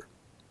Schaefer.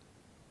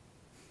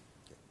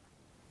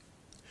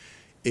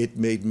 It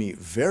made me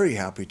very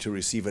happy to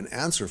receive an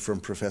answer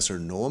from Professor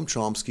Noam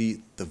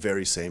Chomsky the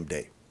very same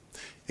day.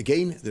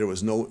 Again, there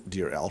was no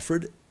Dear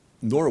Alfred,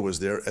 nor was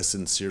there a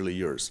Sincerely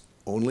Yours.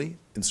 Only,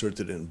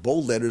 inserted in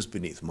bold letters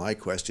beneath my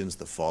questions,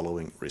 the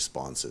following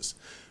responses.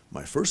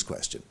 My first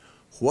question: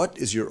 what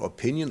is your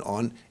opinion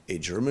on A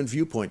German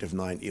Viewpoint of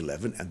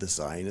 9/11 and the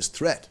Zionist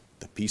Threat,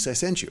 the piece I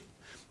sent you?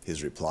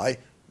 His reply: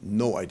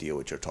 no idea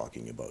what you're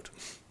talking about.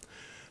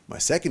 My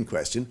second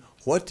question: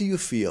 what do you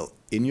feel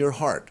in your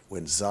heart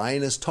when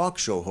Zionist talk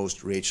show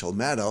host Rachel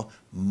Maddow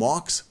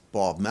mocks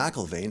Bob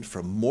McIlvaine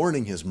for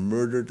mourning his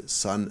murdered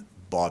son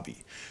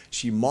Bobby?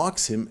 She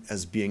mocks him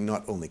as being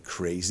not only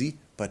crazy,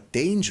 but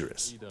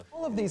dangerous.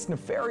 All of these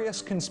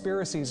nefarious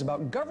conspiracies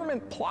about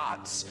government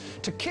plots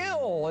to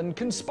kill and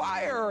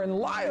conspire and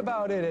lie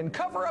about it and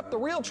cover up the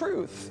real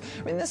truth.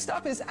 I mean, this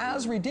stuff is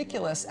as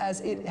ridiculous as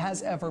it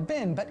has ever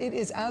been, but it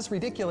is as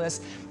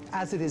ridiculous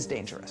as it is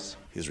dangerous.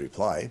 His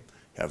reply: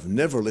 have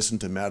never listened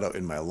to Maddow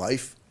in my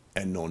life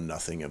and know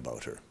nothing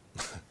about her.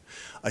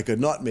 I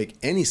could not make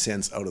any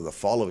sense out of the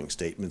following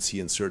statements he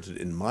inserted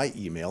in my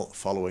email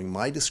following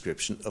my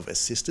description of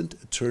Assistant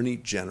Attorney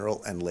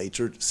General and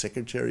later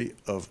Secretary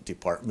of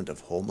Department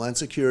of Homeland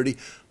Security,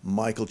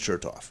 Michael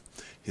Chertoff.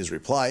 His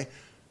reply: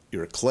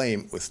 your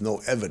claim with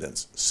no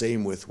evidence,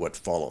 same with what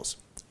follows.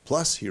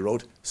 Plus, he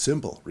wrote,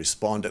 simple,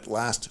 respond at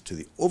last to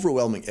the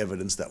overwhelming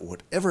evidence that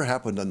whatever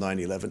happened on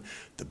 9/11,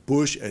 the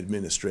Bush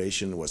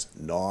administration was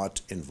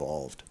not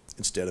involved,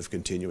 instead of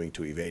continuing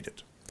to evade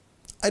it.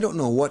 I don't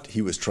know what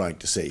he was trying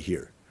to say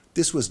here.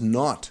 This was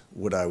not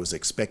what I was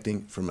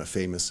expecting from a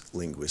famous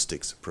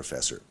linguistics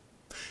professor.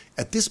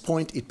 At this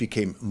point, it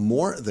became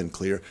more than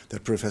clear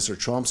that Professor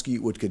Chomsky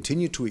would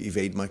continue to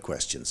evade my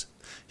questions.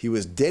 He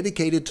was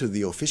dedicated to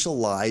the official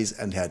lies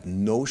and had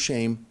no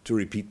shame to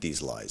repeat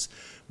these lies.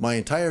 My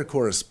entire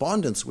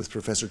correspondence with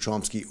Professor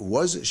Chomsky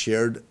was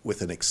shared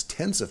with an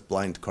extensive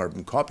blind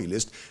carbon copy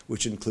list,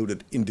 which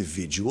included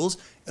individuals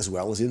as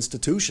well as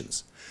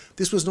institutions.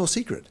 This was no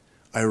secret.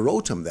 I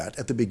wrote him that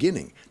at the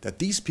beginning, that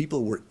these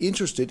people were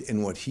interested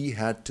in what he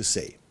had to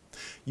say.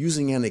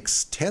 Using an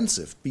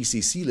extensive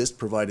BCC list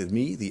provided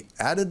me the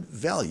added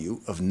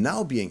value of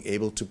now being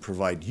able to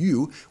provide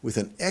you with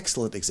an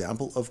excellent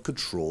example of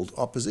controlled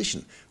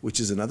opposition, which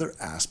is another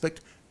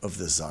aspect of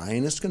the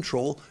Zionist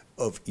control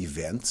of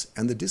events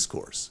and the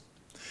discourse.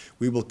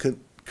 We will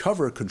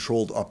cover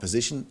controlled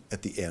opposition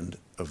at the end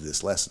of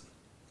this lesson.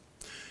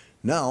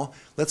 Now,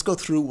 let's go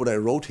through what I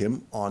wrote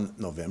him on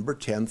November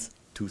 10th,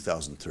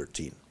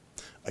 2013.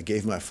 I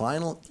gave my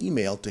final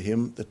email to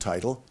him the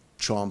title,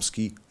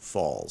 Chomsky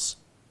Falls.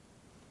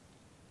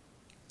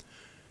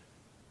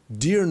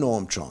 Dear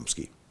Noam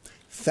Chomsky,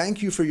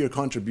 thank you for your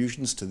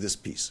contributions to this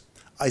piece.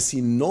 I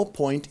see no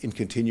point in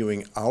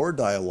continuing our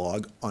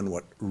dialogue on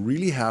what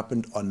really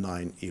happened on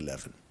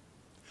 9/11.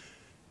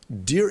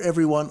 Dear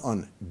everyone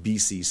on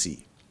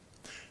BCC,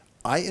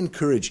 I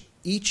encourage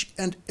each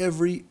and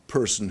every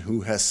person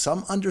who has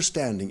some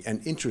understanding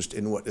and interest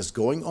in what is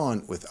going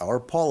on with our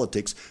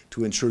politics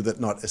to ensure that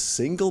not a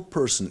single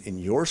person in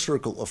your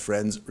circle of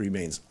friends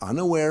remains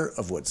unaware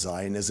of what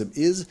Zionism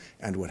is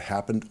and what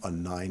happened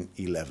on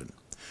 9/11.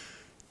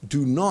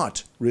 Do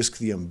not risk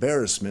the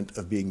embarrassment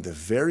of being the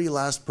very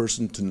last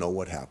person to know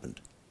what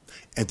happened.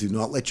 And do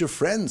not let your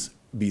friends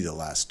be the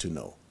last to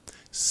know.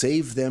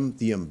 Save them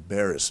the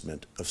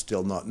embarrassment of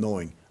still not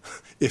knowing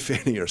if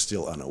any are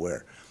still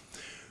unaware.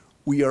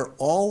 We are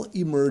all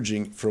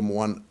emerging from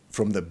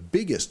the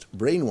biggest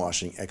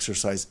brainwashing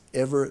exercise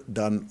ever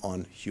done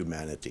on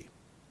humanity.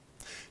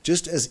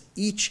 Just as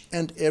each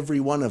and every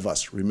one of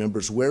us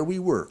remembers where we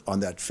were on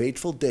that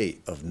fateful day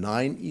of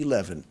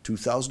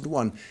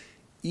 9/11/2001,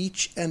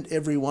 each and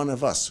every one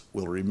of us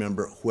will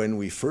remember when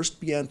we first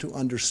began to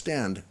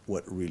understand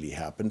what really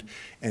happened,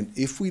 and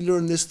if we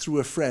learn this through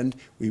a friend,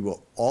 we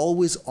will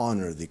always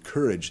honor the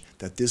courage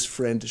that this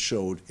friend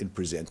showed in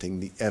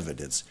presenting the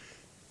evidence.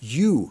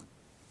 You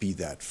be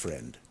that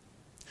friend.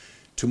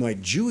 To my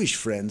Jewish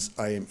friends,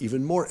 I am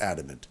even more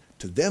adamant.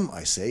 To them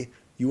I say,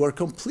 you are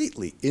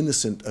completely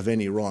innocent of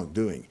any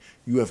wrongdoing.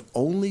 You have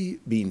only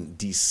been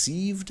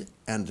deceived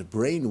and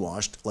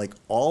brainwashed like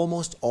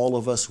almost all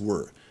of us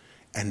were.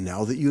 And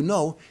now that you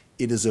know,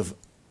 it is of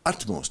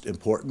utmost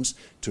importance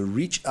to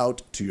reach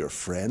out to your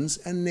friends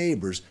and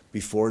neighbors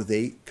before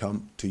they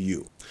come to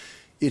you.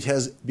 It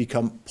has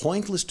become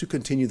pointless to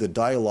continue the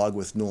dialogue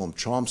with Noam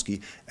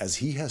Chomsky, as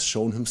he has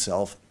shown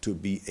himself to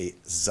be a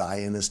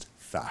Zionist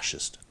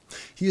fascist.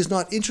 He is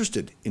not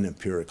interested in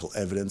empirical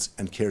evidence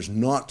and cares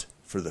not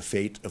for the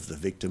fate of the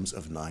victims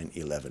of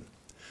 9/11.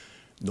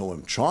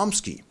 Noam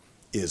Chomsky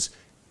is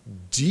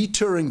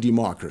deterring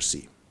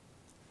democracy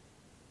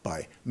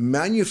by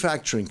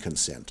manufacturing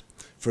consent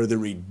for the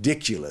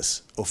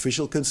ridiculous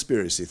official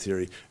conspiracy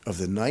theory of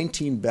the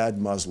 19 bad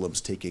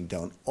Muslims taking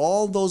down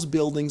all those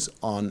buildings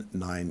on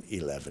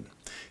 9/11.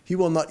 He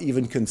will not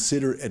even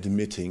consider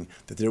admitting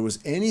that there was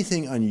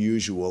anything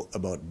unusual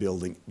about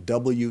building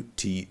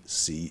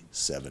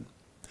WTC-7.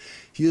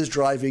 He is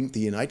driving the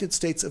United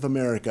States of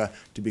America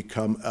to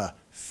become a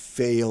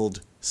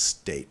failed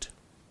state.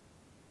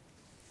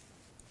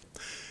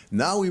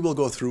 Now we will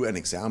go through an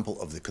example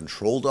of the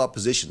controlled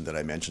opposition that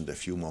I mentioned a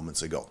few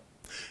moments ago.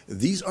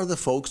 These are the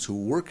folks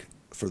who work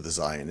for the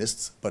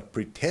Zionists but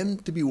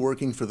pretend to be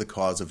working for the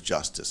cause of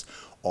justice,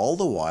 all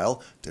the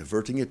while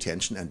diverting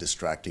attention and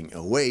distracting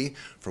away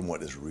from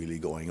what is really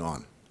going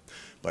on.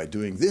 By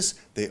doing this,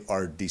 they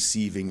are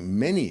deceiving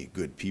many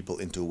good people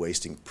into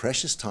wasting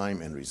precious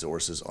time and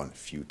resources on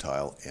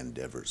futile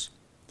endeavors.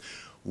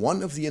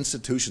 One of the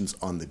institutions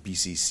on the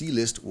BCC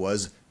list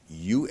was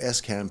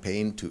U.S.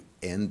 Campaign to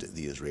End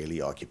the Israeli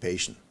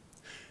Occupation.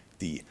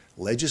 The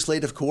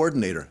legislative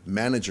coordinator,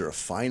 manager of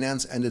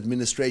finance and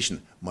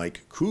administration,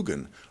 Mike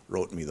Coogan,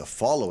 wrote me the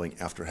following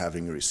after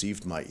having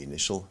received my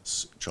initial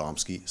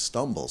Chomsky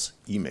Stumbles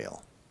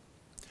email.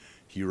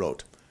 He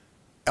wrote,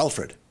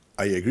 "Alfred,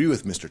 I agree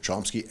with Mr.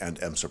 Chomsky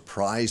and am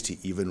surprised he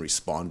even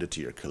responded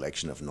to your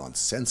collection of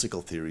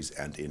nonsensical theories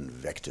and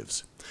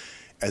invectives.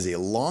 As a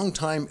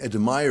longtime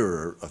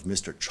admirer of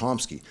Mr.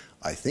 Chomsky,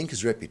 I think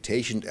his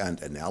reputation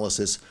and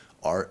analysis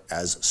are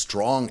as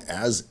strong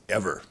as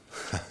ever."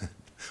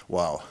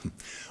 Wow.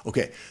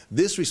 Okay,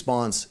 this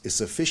response is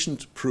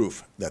sufficient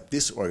proof that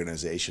this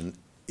organization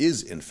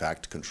is in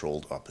fact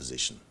controlled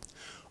opposition.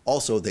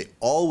 Also, they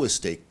always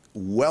stay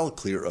well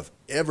clear of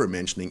ever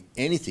mentioning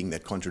anything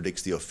that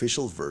contradicts the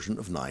official version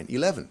of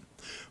 9/11.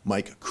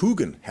 Mike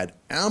Coogan had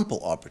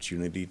ample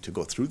opportunity to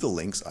go through the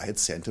links I had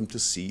sent him to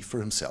see for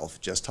himself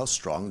just how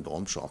strong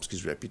Noam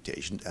Chomsky's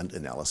reputation and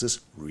analysis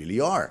really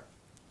are.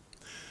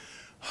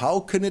 How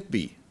can it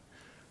be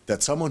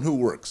that someone who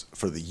works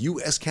for the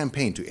U.S.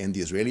 Campaign to End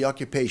the Israeli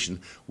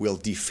Occupation will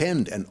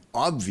defend an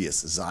obvious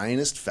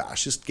Zionist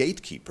fascist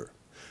gatekeeper?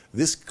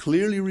 This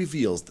clearly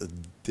reveals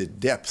the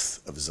depth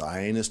of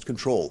Zionist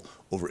control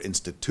over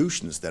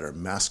institutions that are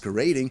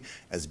masquerading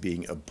as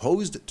being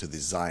opposed to the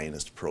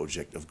Zionist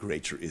project of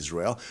Greater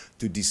Israel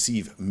to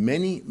deceive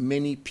many,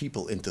 many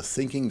people into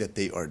thinking that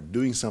they are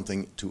doing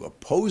something to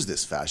oppose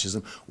this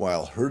fascism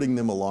while herding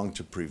them along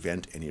to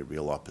prevent any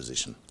real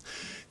opposition.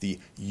 The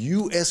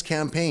U.S.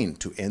 Campaign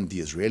to End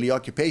the Israeli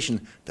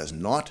Occupation does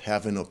not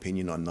have an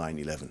opinion on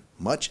 9/11,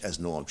 much as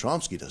Noam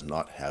Chomsky does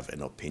not have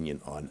an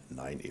opinion on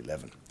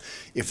 9/11.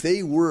 If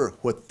they were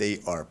what they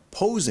are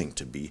posing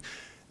to be,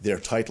 their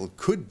title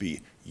could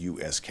be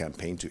U.S.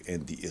 Campaign to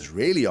End the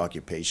Israeli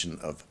Occupation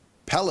of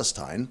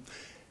Palestine,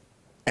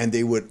 and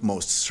they would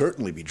most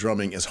certainly be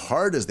drumming as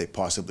hard as they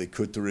possibly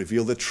could to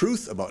reveal the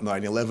truth about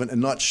 9/11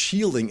 and not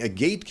shielding a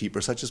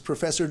gatekeeper such as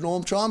Professor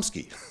Noam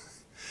Chomsky.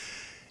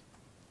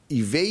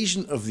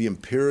 Evasion of the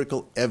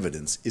empirical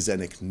evidence is an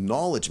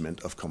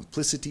acknowledgement of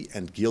complicity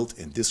and guilt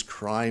in this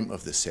crime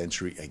of the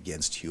century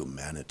against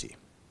humanity.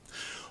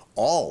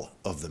 All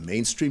of the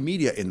mainstream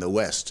media in the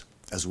West,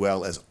 as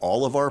well as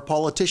all of our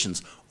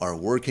politicians, are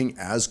working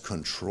as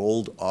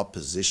controlled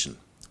opposition,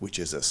 which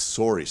is a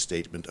sorry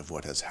statement of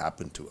what has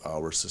happened to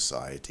our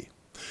society.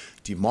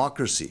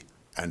 Democracy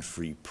and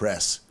free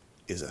press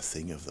is a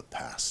thing of the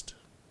past.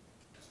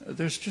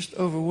 There's just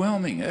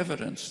overwhelming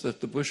evidence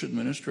that the Bush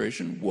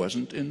administration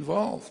wasn't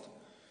involved.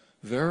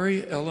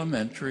 Very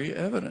elementary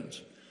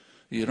evidence.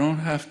 You don't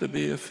have to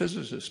be a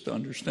physicist to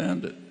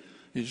understand it.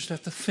 You just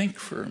have to think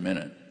for a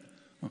minute,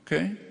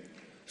 okay?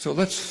 So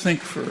let's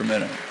think for a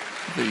minute.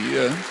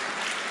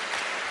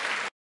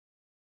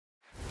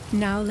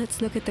 Now let's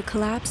look at the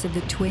collapse of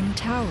the Twin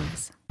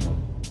Towers.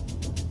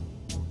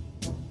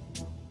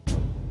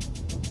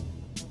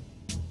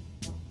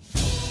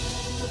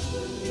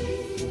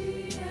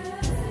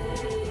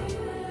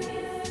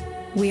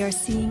 We are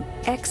seeing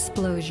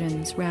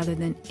explosions rather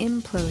than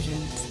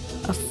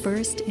implosions, a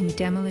first in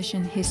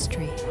demolition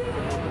history.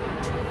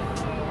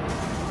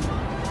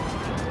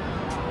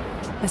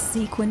 A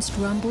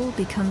sequenced rumble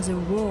becomes a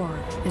roar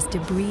as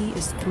debris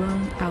is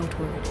thrown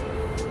outward.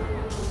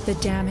 The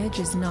damage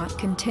is not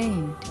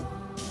contained.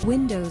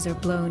 Windows are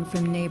blown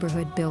from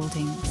neighborhood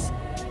buildings.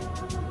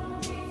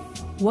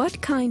 What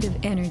kind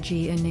of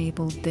energy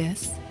enabled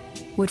this?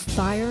 Would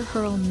fire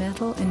hurl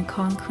metal and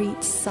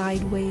concrete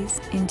sideways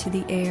into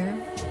the air?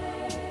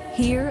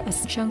 Here, a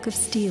chunk of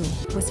steel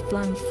was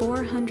flung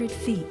 400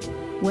 feet,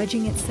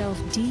 wedging itself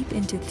deep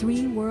into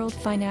 3 World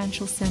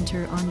Financial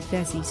Center on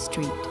Vesey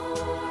Street.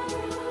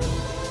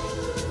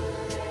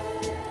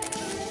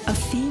 A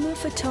FEMA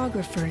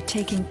photographer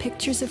taking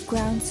pictures of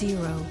Ground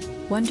Zero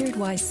wondered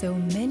why so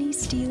many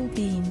steel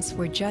beams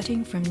were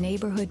jutting from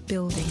neighborhood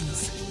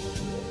buildings.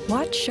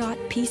 What shot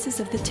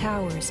pieces of the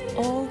towers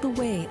all the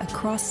way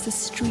across the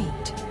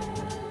street?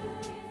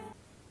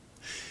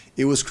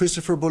 It was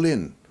Christopher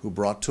Bollin who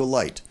brought to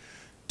light,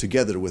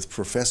 together with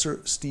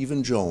Professor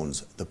Stephen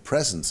Jones, the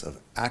presence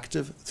of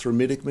active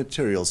thermitic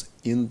materials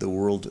in the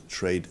World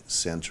Trade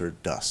Center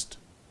dust.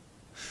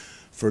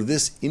 For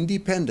this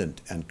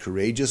independent and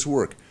courageous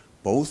work,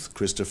 both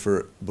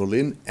Christopher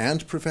Bollin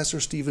and Professor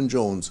Stephen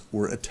Jones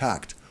were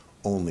attacked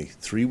only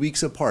 3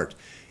 weeks apart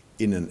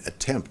in an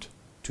attempt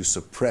to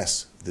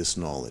suppress this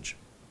knowledge.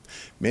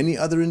 Many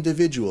other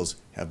individuals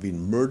have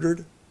been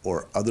murdered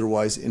or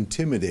otherwise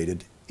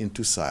intimidated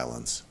into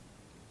silence.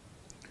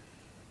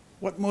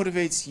 What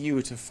motivates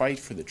you to fight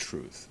for the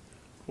truth?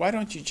 Why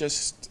don't you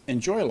just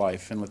enjoy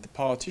life and let the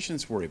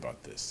politicians worry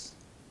about this?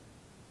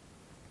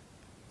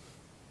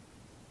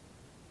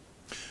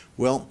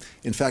 Well,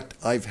 in fact,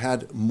 I've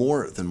had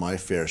more than my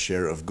fair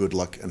share of good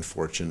luck and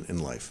fortune in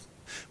life.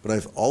 But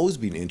I've always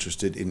been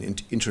interested in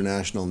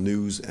international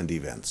news and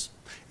events.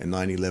 And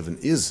 9/11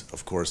 is,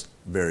 of course,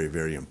 very,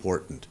 very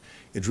important.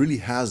 It really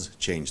has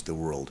changed the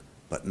world,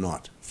 but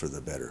not for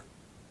the better.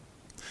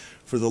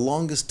 For the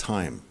longest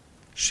time,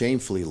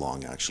 shamefully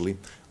long actually,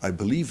 I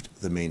believed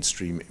the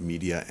mainstream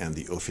media and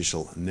the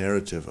official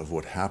narrative of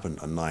what happened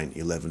on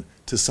 9/11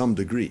 to some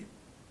degree.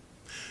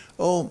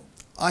 Oh,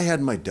 I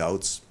had my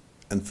doubts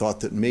and thought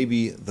that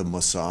maybe the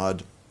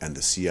Mossad and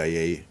the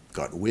CIA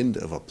got wind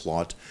of a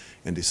plot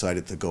and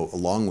decided to go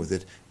along with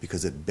it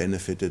because it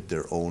benefited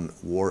their own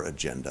war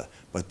agenda.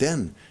 But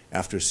then,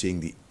 after seeing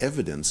the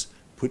evidence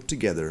put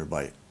together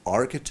by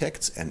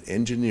architects and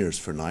engineers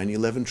for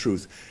 9/11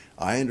 truth,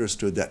 I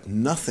understood that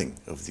nothing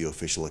of the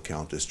official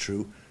account is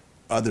true,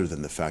 other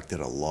than the fact that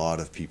a lot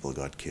of people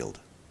got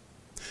killed.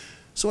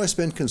 So I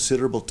spent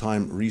considerable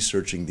time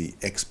researching the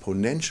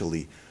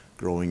exponentially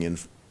growing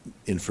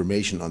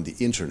information on the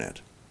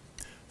internet.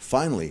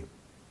 Finally,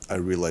 I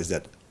realized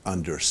that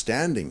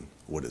understanding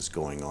what is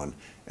going on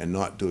and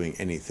not doing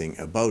anything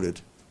about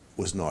it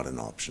was not an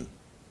option.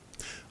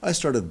 I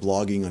started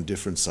blogging on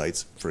different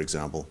sites, for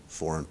example,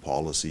 Foreign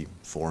Policy,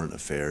 Foreign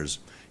Affairs,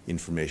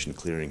 Information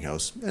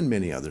Clearinghouse, and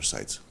many other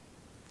sites.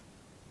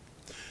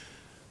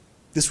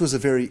 This was a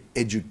very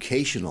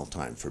educational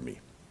time for me.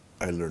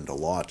 I learned a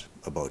lot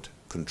about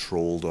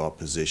controlled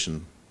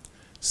opposition,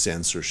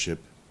 censorship,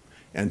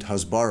 and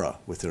Hasbara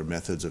with their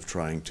methods of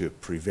trying to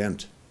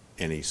prevent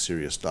any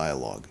serious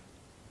dialogue.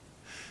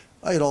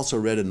 I had also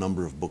read a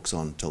number of books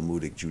on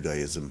Talmudic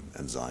Judaism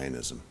and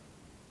Zionism.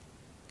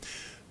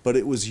 But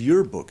it was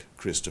your book,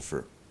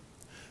 Christopher,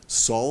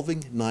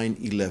 Solving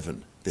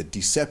 9/11, the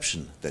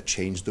Deception That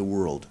Changed the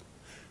World,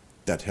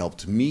 that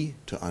helped me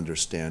to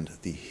understand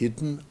the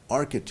hidden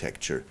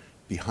architecture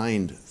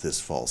behind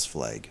this false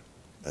flag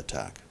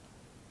attack.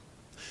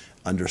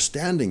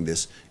 Understanding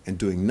this and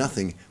doing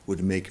nothing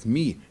would make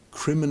me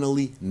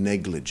criminally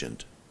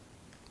negligent.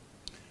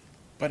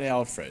 But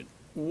Alfred,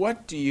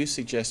 what do you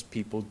suggest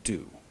people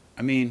do?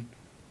 I mean,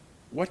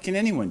 what can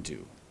anyone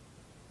do?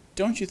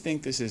 Don't you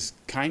think this is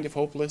kind of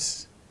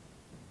hopeless?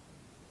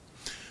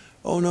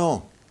 Oh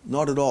no,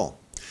 not at all.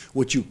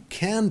 What you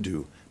can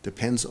do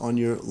depends on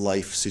your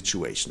life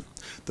situation.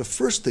 The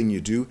first thing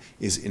you do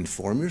is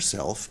inform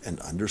yourself and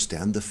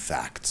understand the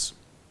facts.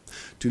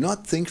 Do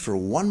not think for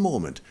one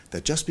moment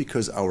that just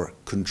because our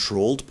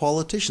controlled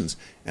politicians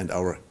and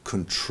our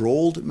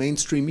controlled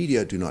mainstream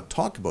media do not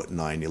talk about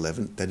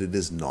 9/11 that it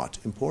is not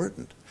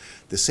important.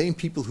 The same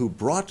people who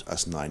brought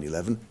us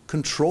 9/11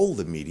 control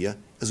the media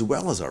as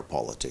well as our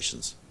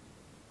politicians.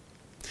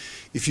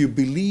 If you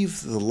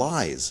believe the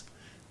lies,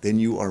 then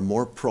you are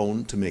more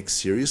prone to make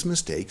serious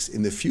mistakes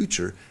in the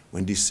future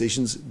when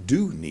decisions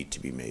do need to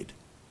be made.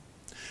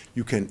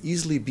 You can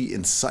easily be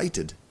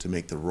incited to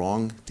make the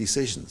wrong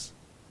decisions.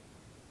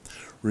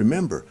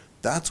 Remember,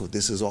 that's what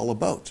this is all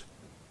about.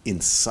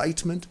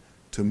 Incitement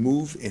to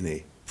move in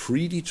a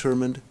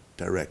predetermined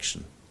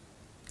direction.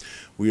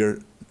 We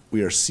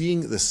are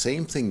seeing the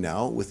same thing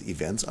now with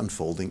events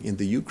unfolding in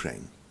the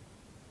Ukraine.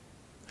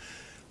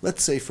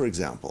 Let's say, for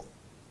example,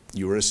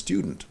 you are a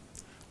student.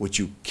 What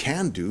you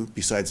can do,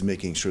 besides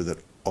making sure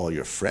that all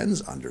your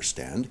friends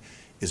understand,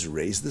 is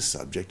raise the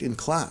subject in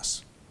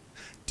class.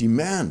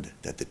 Demand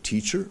that the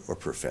teacher or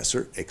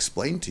professor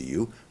explain to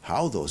you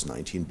how those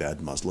 19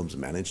 bad Muslims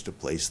managed to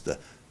place the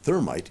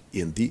thermite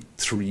in the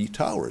 3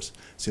 towers,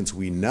 since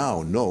we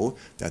now know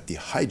that the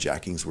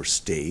hijackings were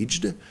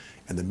staged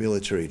and the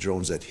military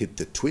drones that hit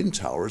the Twin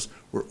Towers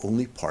were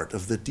only part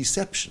of the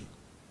deception.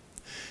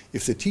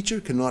 If the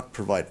teacher cannot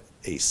provide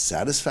a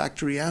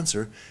satisfactory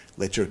answer,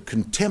 let your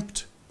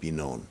contempt be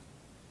known.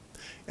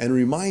 And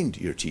remind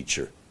your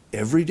teacher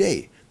every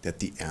day that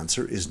the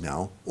answer is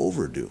now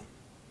overdue.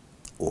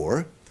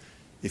 Or,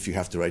 if you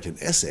have to write an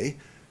essay,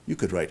 you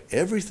could write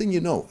everything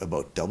you know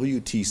about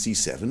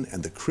WTC7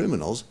 and the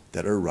criminals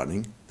that are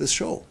running the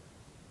show.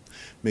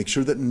 Make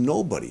sure that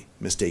nobody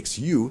mistakes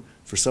you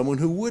for someone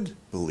who would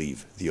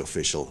believe the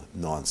official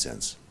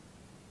nonsense.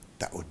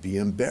 That would be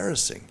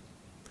embarrassing.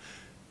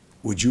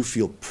 Would you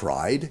feel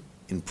pride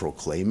in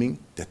proclaiming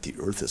that the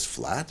earth is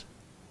flat?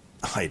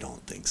 I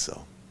don't think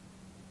so.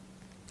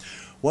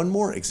 One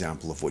more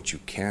example of what you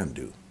can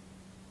do.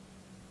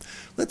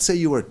 Let's say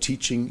you are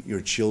teaching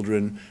your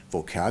children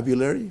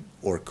vocabulary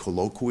or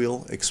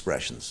colloquial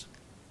expressions.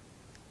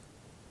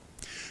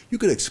 You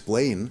could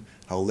explain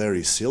how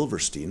Larry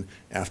Silverstein,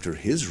 after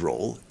his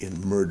role in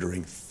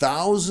murdering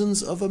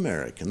thousands of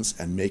Americans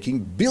and making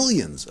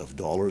billions of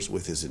dollars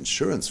with his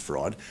insurance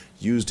fraud,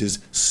 used his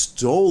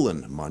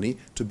stolen money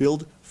to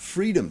build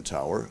Freedom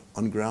Tower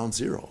on Ground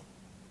Zero.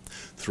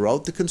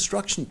 Throughout the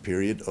construction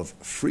period of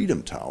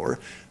Freedom Tower,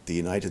 the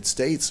United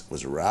States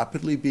was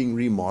rapidly being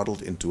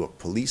remodeled into a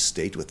police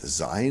state with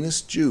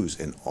Zionist Jews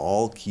in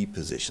all key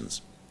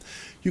positions.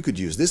 You could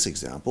use this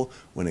example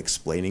when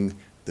explaining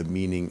the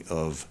meaning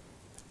of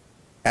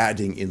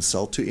adding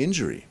insult to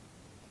injury,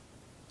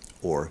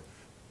 or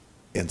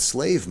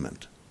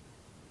enslavement,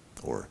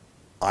 or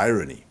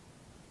irony,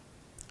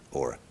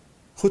 or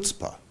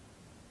chutzpah,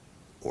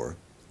 or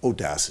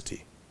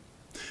audacity.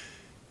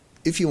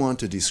 If you want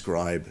to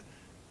describe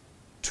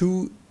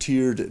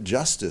two-tiered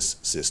justice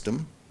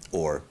system,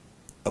 or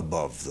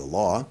above the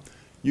law,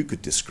 you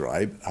could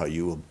describe how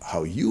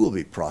you will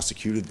be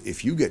prosecuted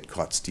if you get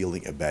caught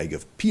stealing a bag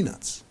of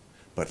peanuts.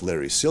 But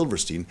Larry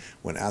Silverstein,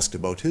 when asked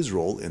about his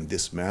role in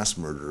this mass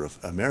murder of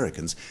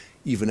Americans,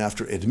 even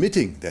after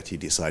admitting that he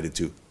decided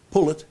to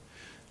pull it,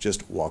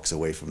 just walks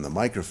away from the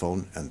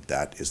microphone, and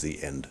that is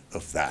the end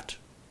of that,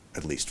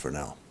 at least for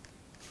now.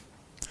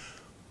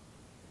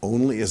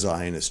 Only a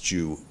Zionist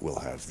Jew will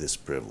have this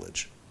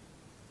privilege.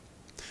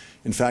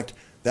 In fact,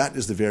 that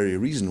is the very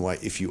reason why,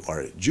 if you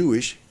are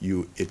Jewish,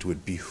 it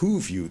would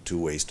behoove you to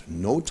waste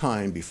no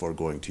time before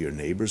going to your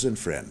neighbors and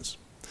friends.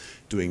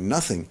 Doing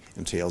nothing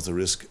entails the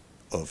risk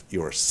of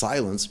your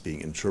silence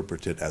being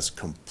interpreted as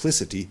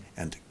complicity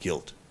and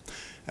guilt.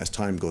 As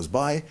time goes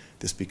by,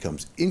 this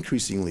becomes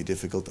increasingly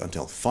difficult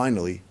until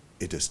finally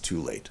it is too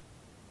late,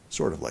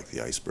 sort of like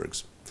the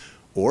icebergs.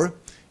 Or,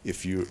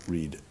 if you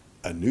read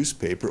a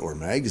newspaper or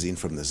magazine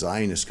from the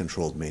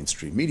Zionist-controlled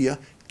mainstream media,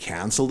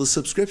 cancel the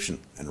subscription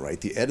and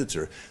write the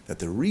editor that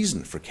the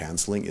reason for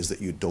canceling is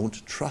that you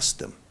don't trust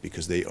them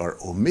because they are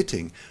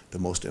omitting the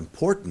most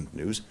important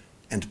news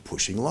and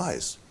pushing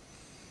lies.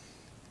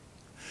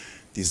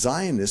 The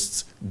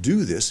Zionists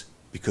do this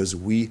because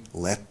we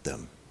let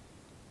them.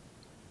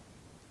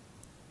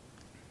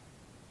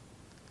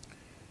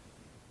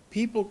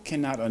 People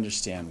cannot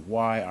understand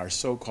why our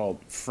so-called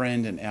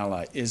friend and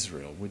ally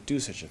Israel would do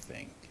such a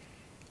thing.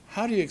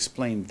 How do you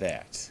explain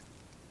that?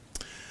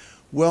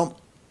 Well,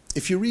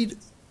 if you read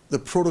the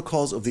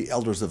Protocols of the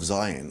Elders of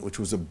Zion, which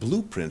was a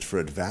blueprint for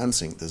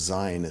advancing the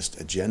Zionist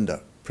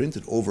agenda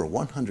printed over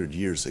 100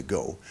 years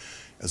ago,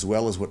 as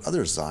well as what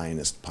other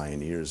Zionist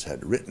pioneers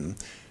had written,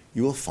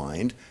 you will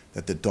find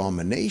that the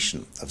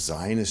domination of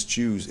Zionist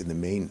Jews in the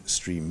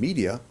mainstream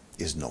media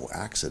is no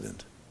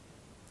accident.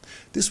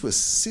 This was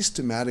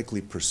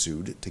systematically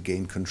pursued to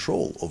gain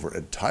control over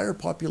entire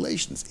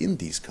populations in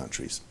these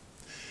countries.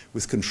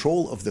 With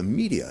control of the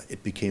media,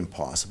 it became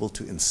possible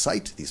to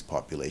incite these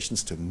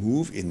populations to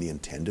move in the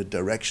intended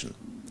direction.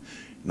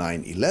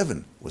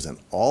 9/11 was an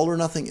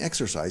all-or-nothing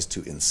exercise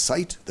to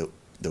incite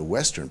the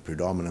Western,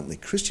 predominantly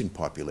Christian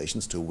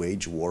populations to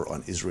wage war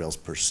on Israel's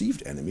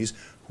perceived enemies,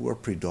 who are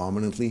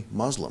predominantly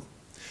Muslim.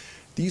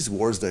 These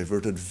wars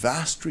diverted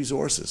vast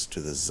resources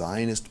to the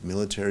Zionist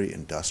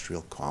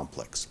military-industrial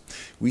complex.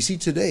 We see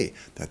today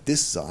that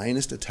this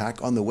Zionist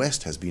attack on the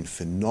West has been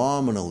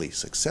phenomenally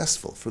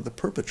successful for the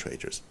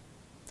perpetrators.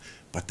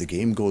 But the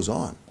game goes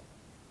on.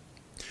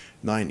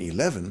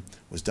 9/11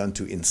 was done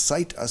to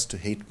incite us to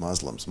hate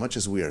Muslims, much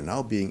as we are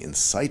now being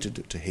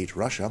incited to hate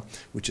Russia,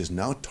 which is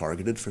now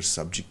targeted for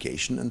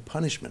subjugation and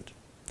punishment.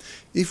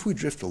 If we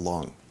drift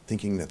along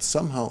thinking that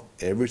somehow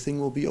everything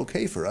will be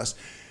okay for us,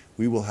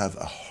 we will have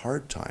a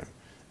hard time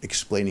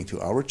explaining to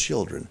our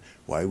children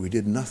why we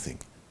did nothing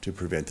to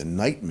prevent the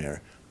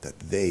nightmare that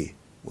they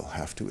will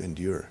have to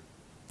endure.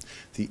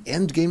 The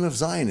end game of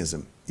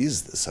Zionism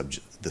is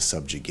the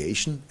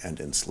subjugation and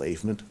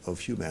enslavement of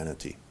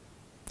humanity.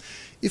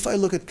 If I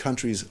look at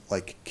countries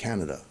like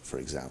Canada, for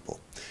example,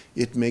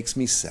 it makes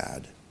me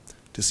sad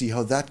to see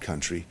how that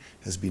country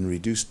has been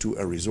reduced to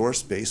a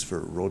resource base for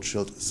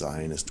Rothschild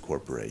Zionist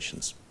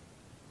corporations.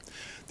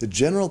 The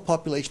general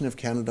population of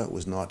Canada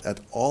was not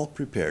at all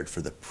prepared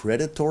for the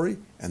predatory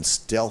and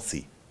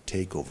stealthy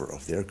takeover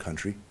of their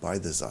country by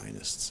the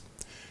Zionists.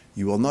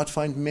 You will not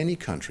find many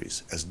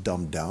countries as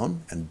dumbed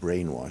down and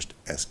brainwashed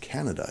as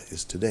Canada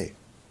is today.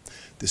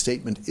 The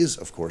statement is,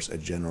 of course, a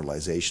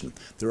generalization.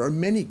 There are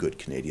many good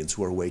Canadians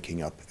who are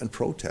waking up and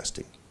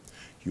protesting.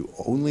 You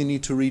only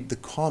need to read the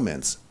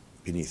comments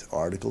beneath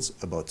articles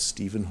about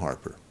Stephen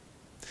Harper.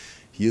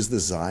 He is the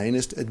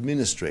Zionist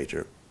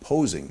administrator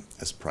posing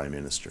as Prime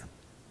Minister.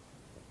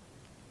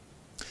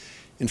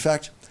 In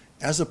fact,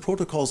 as the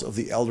Protocols of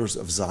the Elders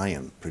of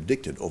Zion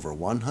predicted over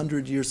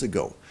 100 years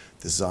ago,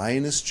 the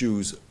Zionist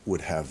Jews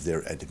would have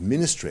their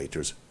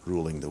administrators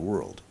ruling the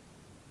world.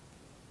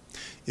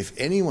 If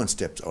anyone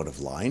steps out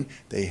of line,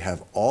 they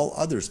have all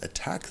others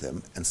attack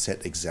them and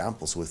set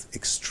examples with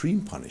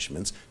extreme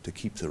punishments to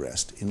keep the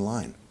rest in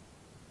line.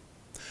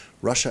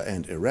 Russia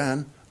and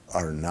Iran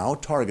are now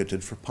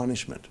targeted for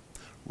punishment.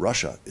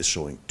 Russia is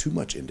showing too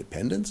much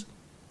independence,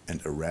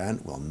 and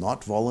Iran will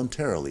not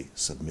voluntarily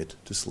submit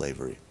to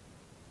slavery.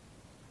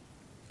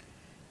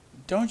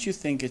 Don't you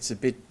think it's a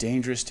bit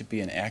dangerous to be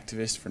an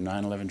activist for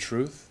 9/11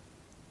 truth?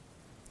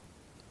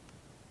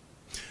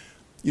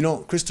 You know,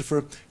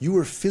 Christopher, you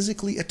were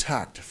physically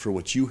attacked for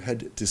what you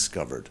had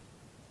discovered.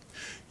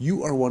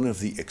 You are one of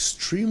the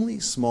extremely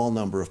small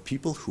number of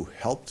people who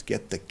helped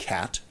get the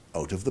cat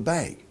out of the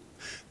bag.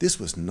 This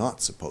was not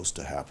supposed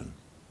to happen.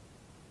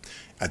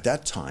 At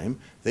that time,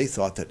 they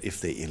thought that if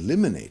they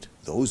eliminate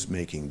those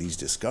making these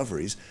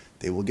discoveries,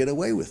 they will get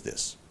away with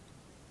this.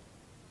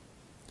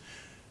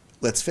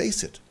 Let's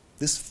face it,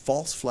 this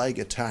false flag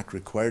attack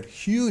required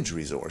huge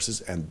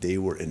resources, and they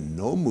were in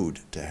no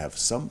mood to have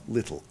some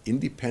little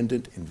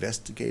independent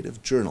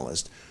investigative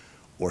journalist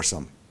or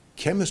some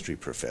chemistry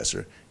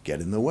professor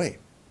get in the way.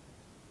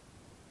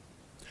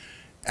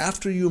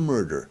 After you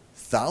murder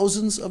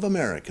thousands of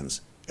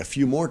Americans, a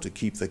few more to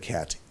keep the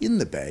cat in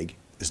the bag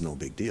is no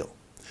big deal.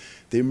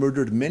 They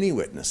murdered many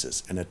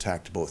witnesses and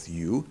attacked both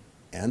you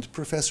and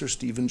Professor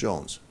Stephen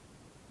Jones.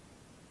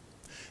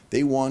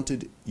 They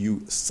wanted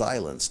you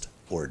silenced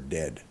or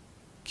dead,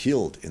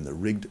 killed in the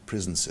rigged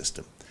prison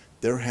system.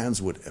 Their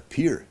hands would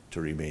appear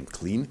to remain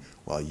clean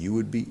while you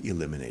would be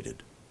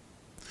eliminated.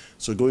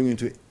 So going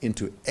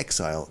into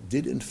exile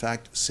did in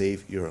fact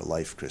save your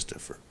life,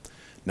 Christopher.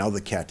 Now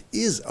the cat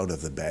is out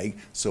of the bag,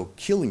 so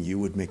killing you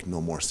would make no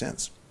more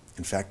sense.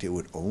 In fact, it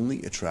would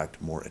only attract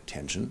more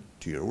attention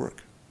to your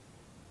work.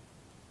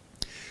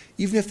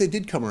 Even if they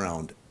did come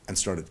around and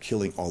started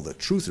killing all the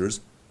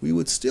truthers, we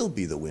would still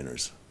be the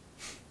winners.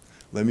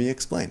 Let me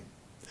explain.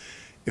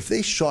 If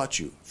they shot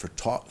you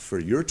for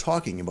your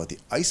talking about the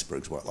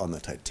icebergs while on the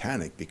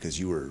Titanic because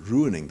you were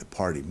ruining the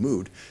party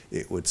mood,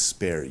 it would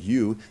spare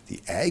you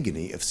the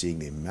agony of seeing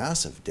the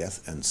massive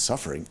death and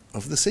suffering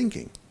of the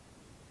sinking.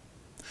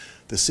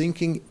 The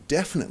sinking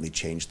definitely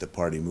changed the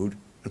party mood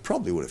and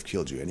probably would have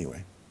killed you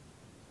anyway.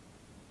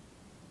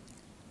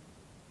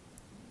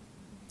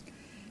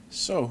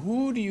 So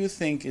who do you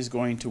think is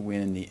going to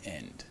win in the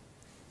end?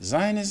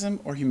 Zionism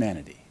or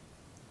humanity?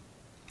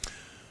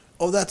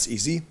 Oh, that's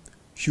easy.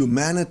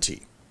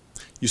 Humanity.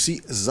 You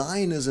see,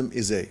 Zionism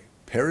is a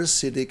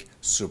parasitic,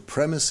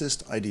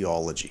 supremacist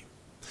ideology.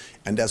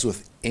 And as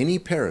with any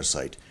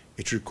parasite,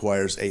 it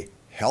requires a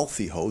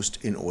healthy host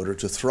in order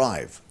to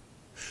thrive.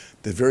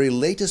 The very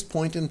latest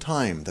point in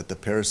time that the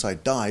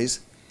parasite dies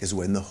is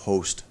when the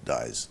host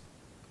dies.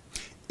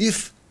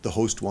 If the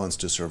host wants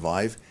to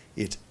survive,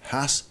 it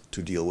has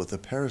to deal with the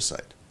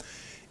parasite.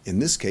 In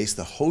this case,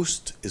 the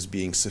host is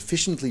being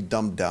sufficiently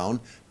dumbed down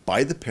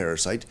by the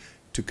parasite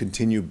to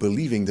continue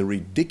believing the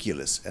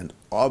ridiculous and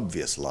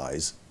obvious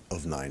lies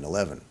of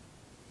 9/11.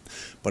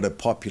 But a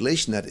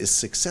population that is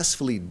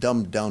successfully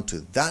dumbed down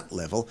to that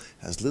level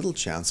has little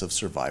chance of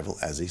survival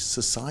as a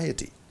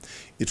society.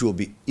 It will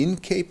be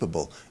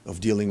incapable of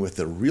dealing with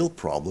the real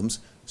problems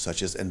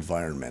such as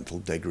environmental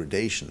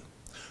degradation.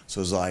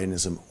 So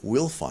Zionism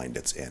will find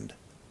its end,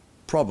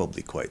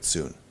 probably quite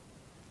soon.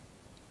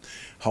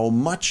 How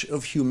much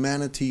of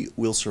humanity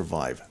will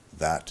survive?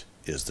 That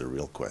is the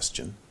real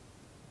question.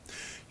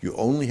 You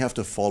only have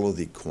to follow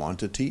the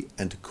quantity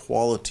and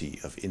quality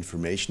of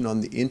information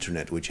on the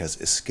internet which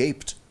has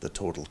escaped the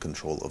total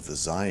control of the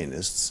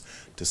Zionists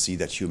to see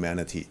that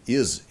humanity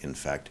is, in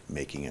fact,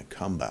 making a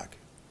comeback.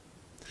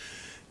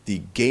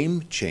 The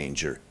game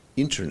changer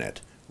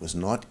internet was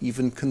not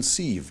even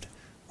conceived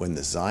when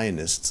the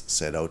Zionists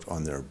set out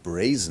on their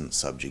brazen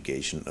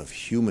subjugation of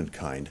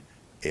humankind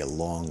a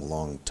long,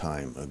 long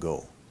time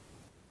ago.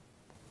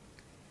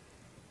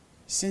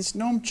 Since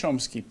Noam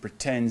Chomsky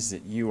pretends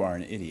that you are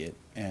an idiot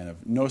and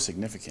of no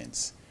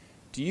significance,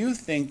 do you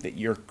think that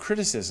your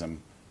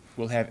criticism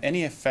will have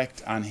any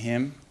effect on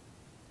him?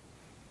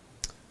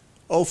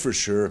 Oh, for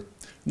sure.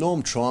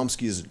 Noam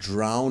Chomsky is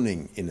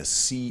drowning in a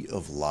sea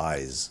of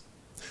lies.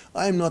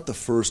 I am not the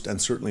first and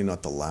certainly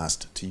not the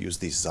last to use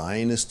the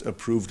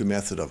Zionist-approved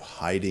method of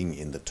hiding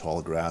in the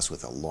tall grass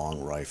with a long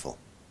rifle.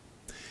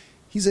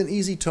 He's an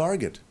easy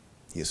target.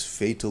 He is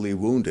fatally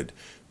wounded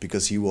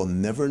because he will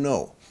never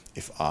know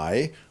if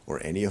I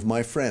or any of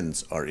my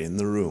friends are in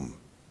the room.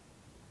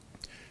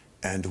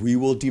 And we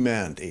will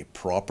demand a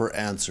proper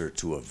answer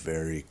to a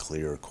very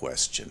clear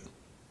question.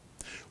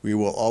 We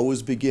will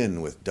always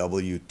begin with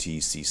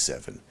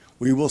WTC7.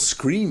 We will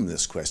scream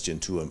this question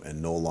to him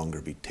and no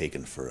longer be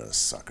taken for a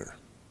sucker.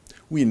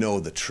 We know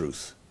the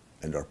truth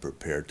and are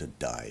prepared to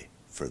die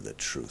for the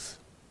truth.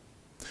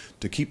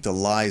 To keep the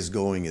lies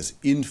going is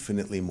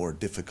infinitely more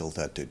difficult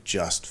than to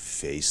just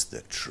face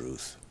the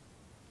truth.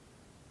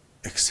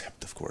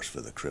 Except, of course,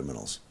 for the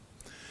criminals.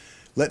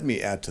 Let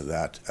me add to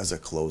that as a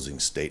closing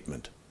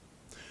statement.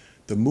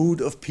 The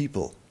mood of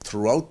people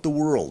throughout the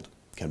world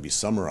can be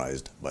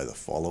summarized by the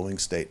following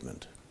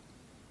statement.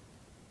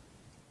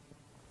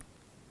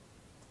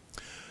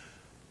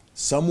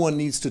 Someone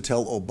needs to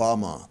tell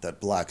Obama that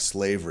black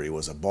slavery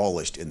was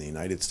abolished in the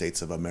United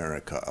States of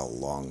America a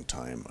long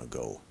time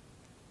ago.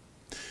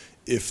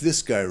 If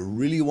this guy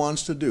really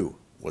wants to do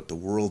what the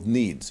world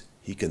needs,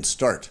 he can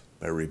start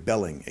by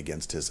rebelling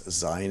against his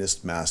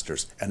Zionist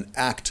masters and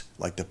act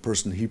like the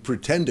person he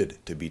pretended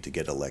to be to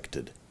get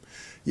elected.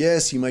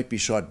 Yes, he might be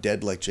shot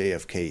dead like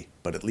JFK,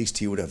 but at least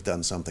he would have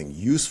done something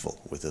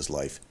useful with his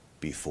life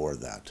before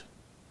that.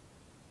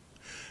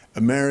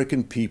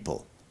 American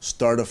people,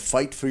 start a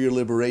fight for your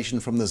liberation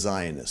from the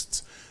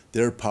Zionists.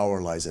 Their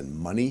power lies in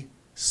money,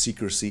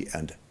 secrecy,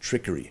 and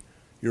trickery.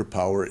 Your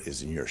power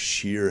is in your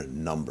sheer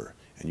number,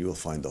 and you will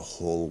find the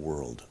whole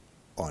world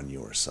on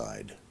your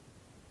side.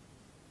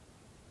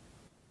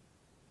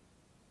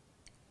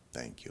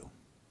 Thank you.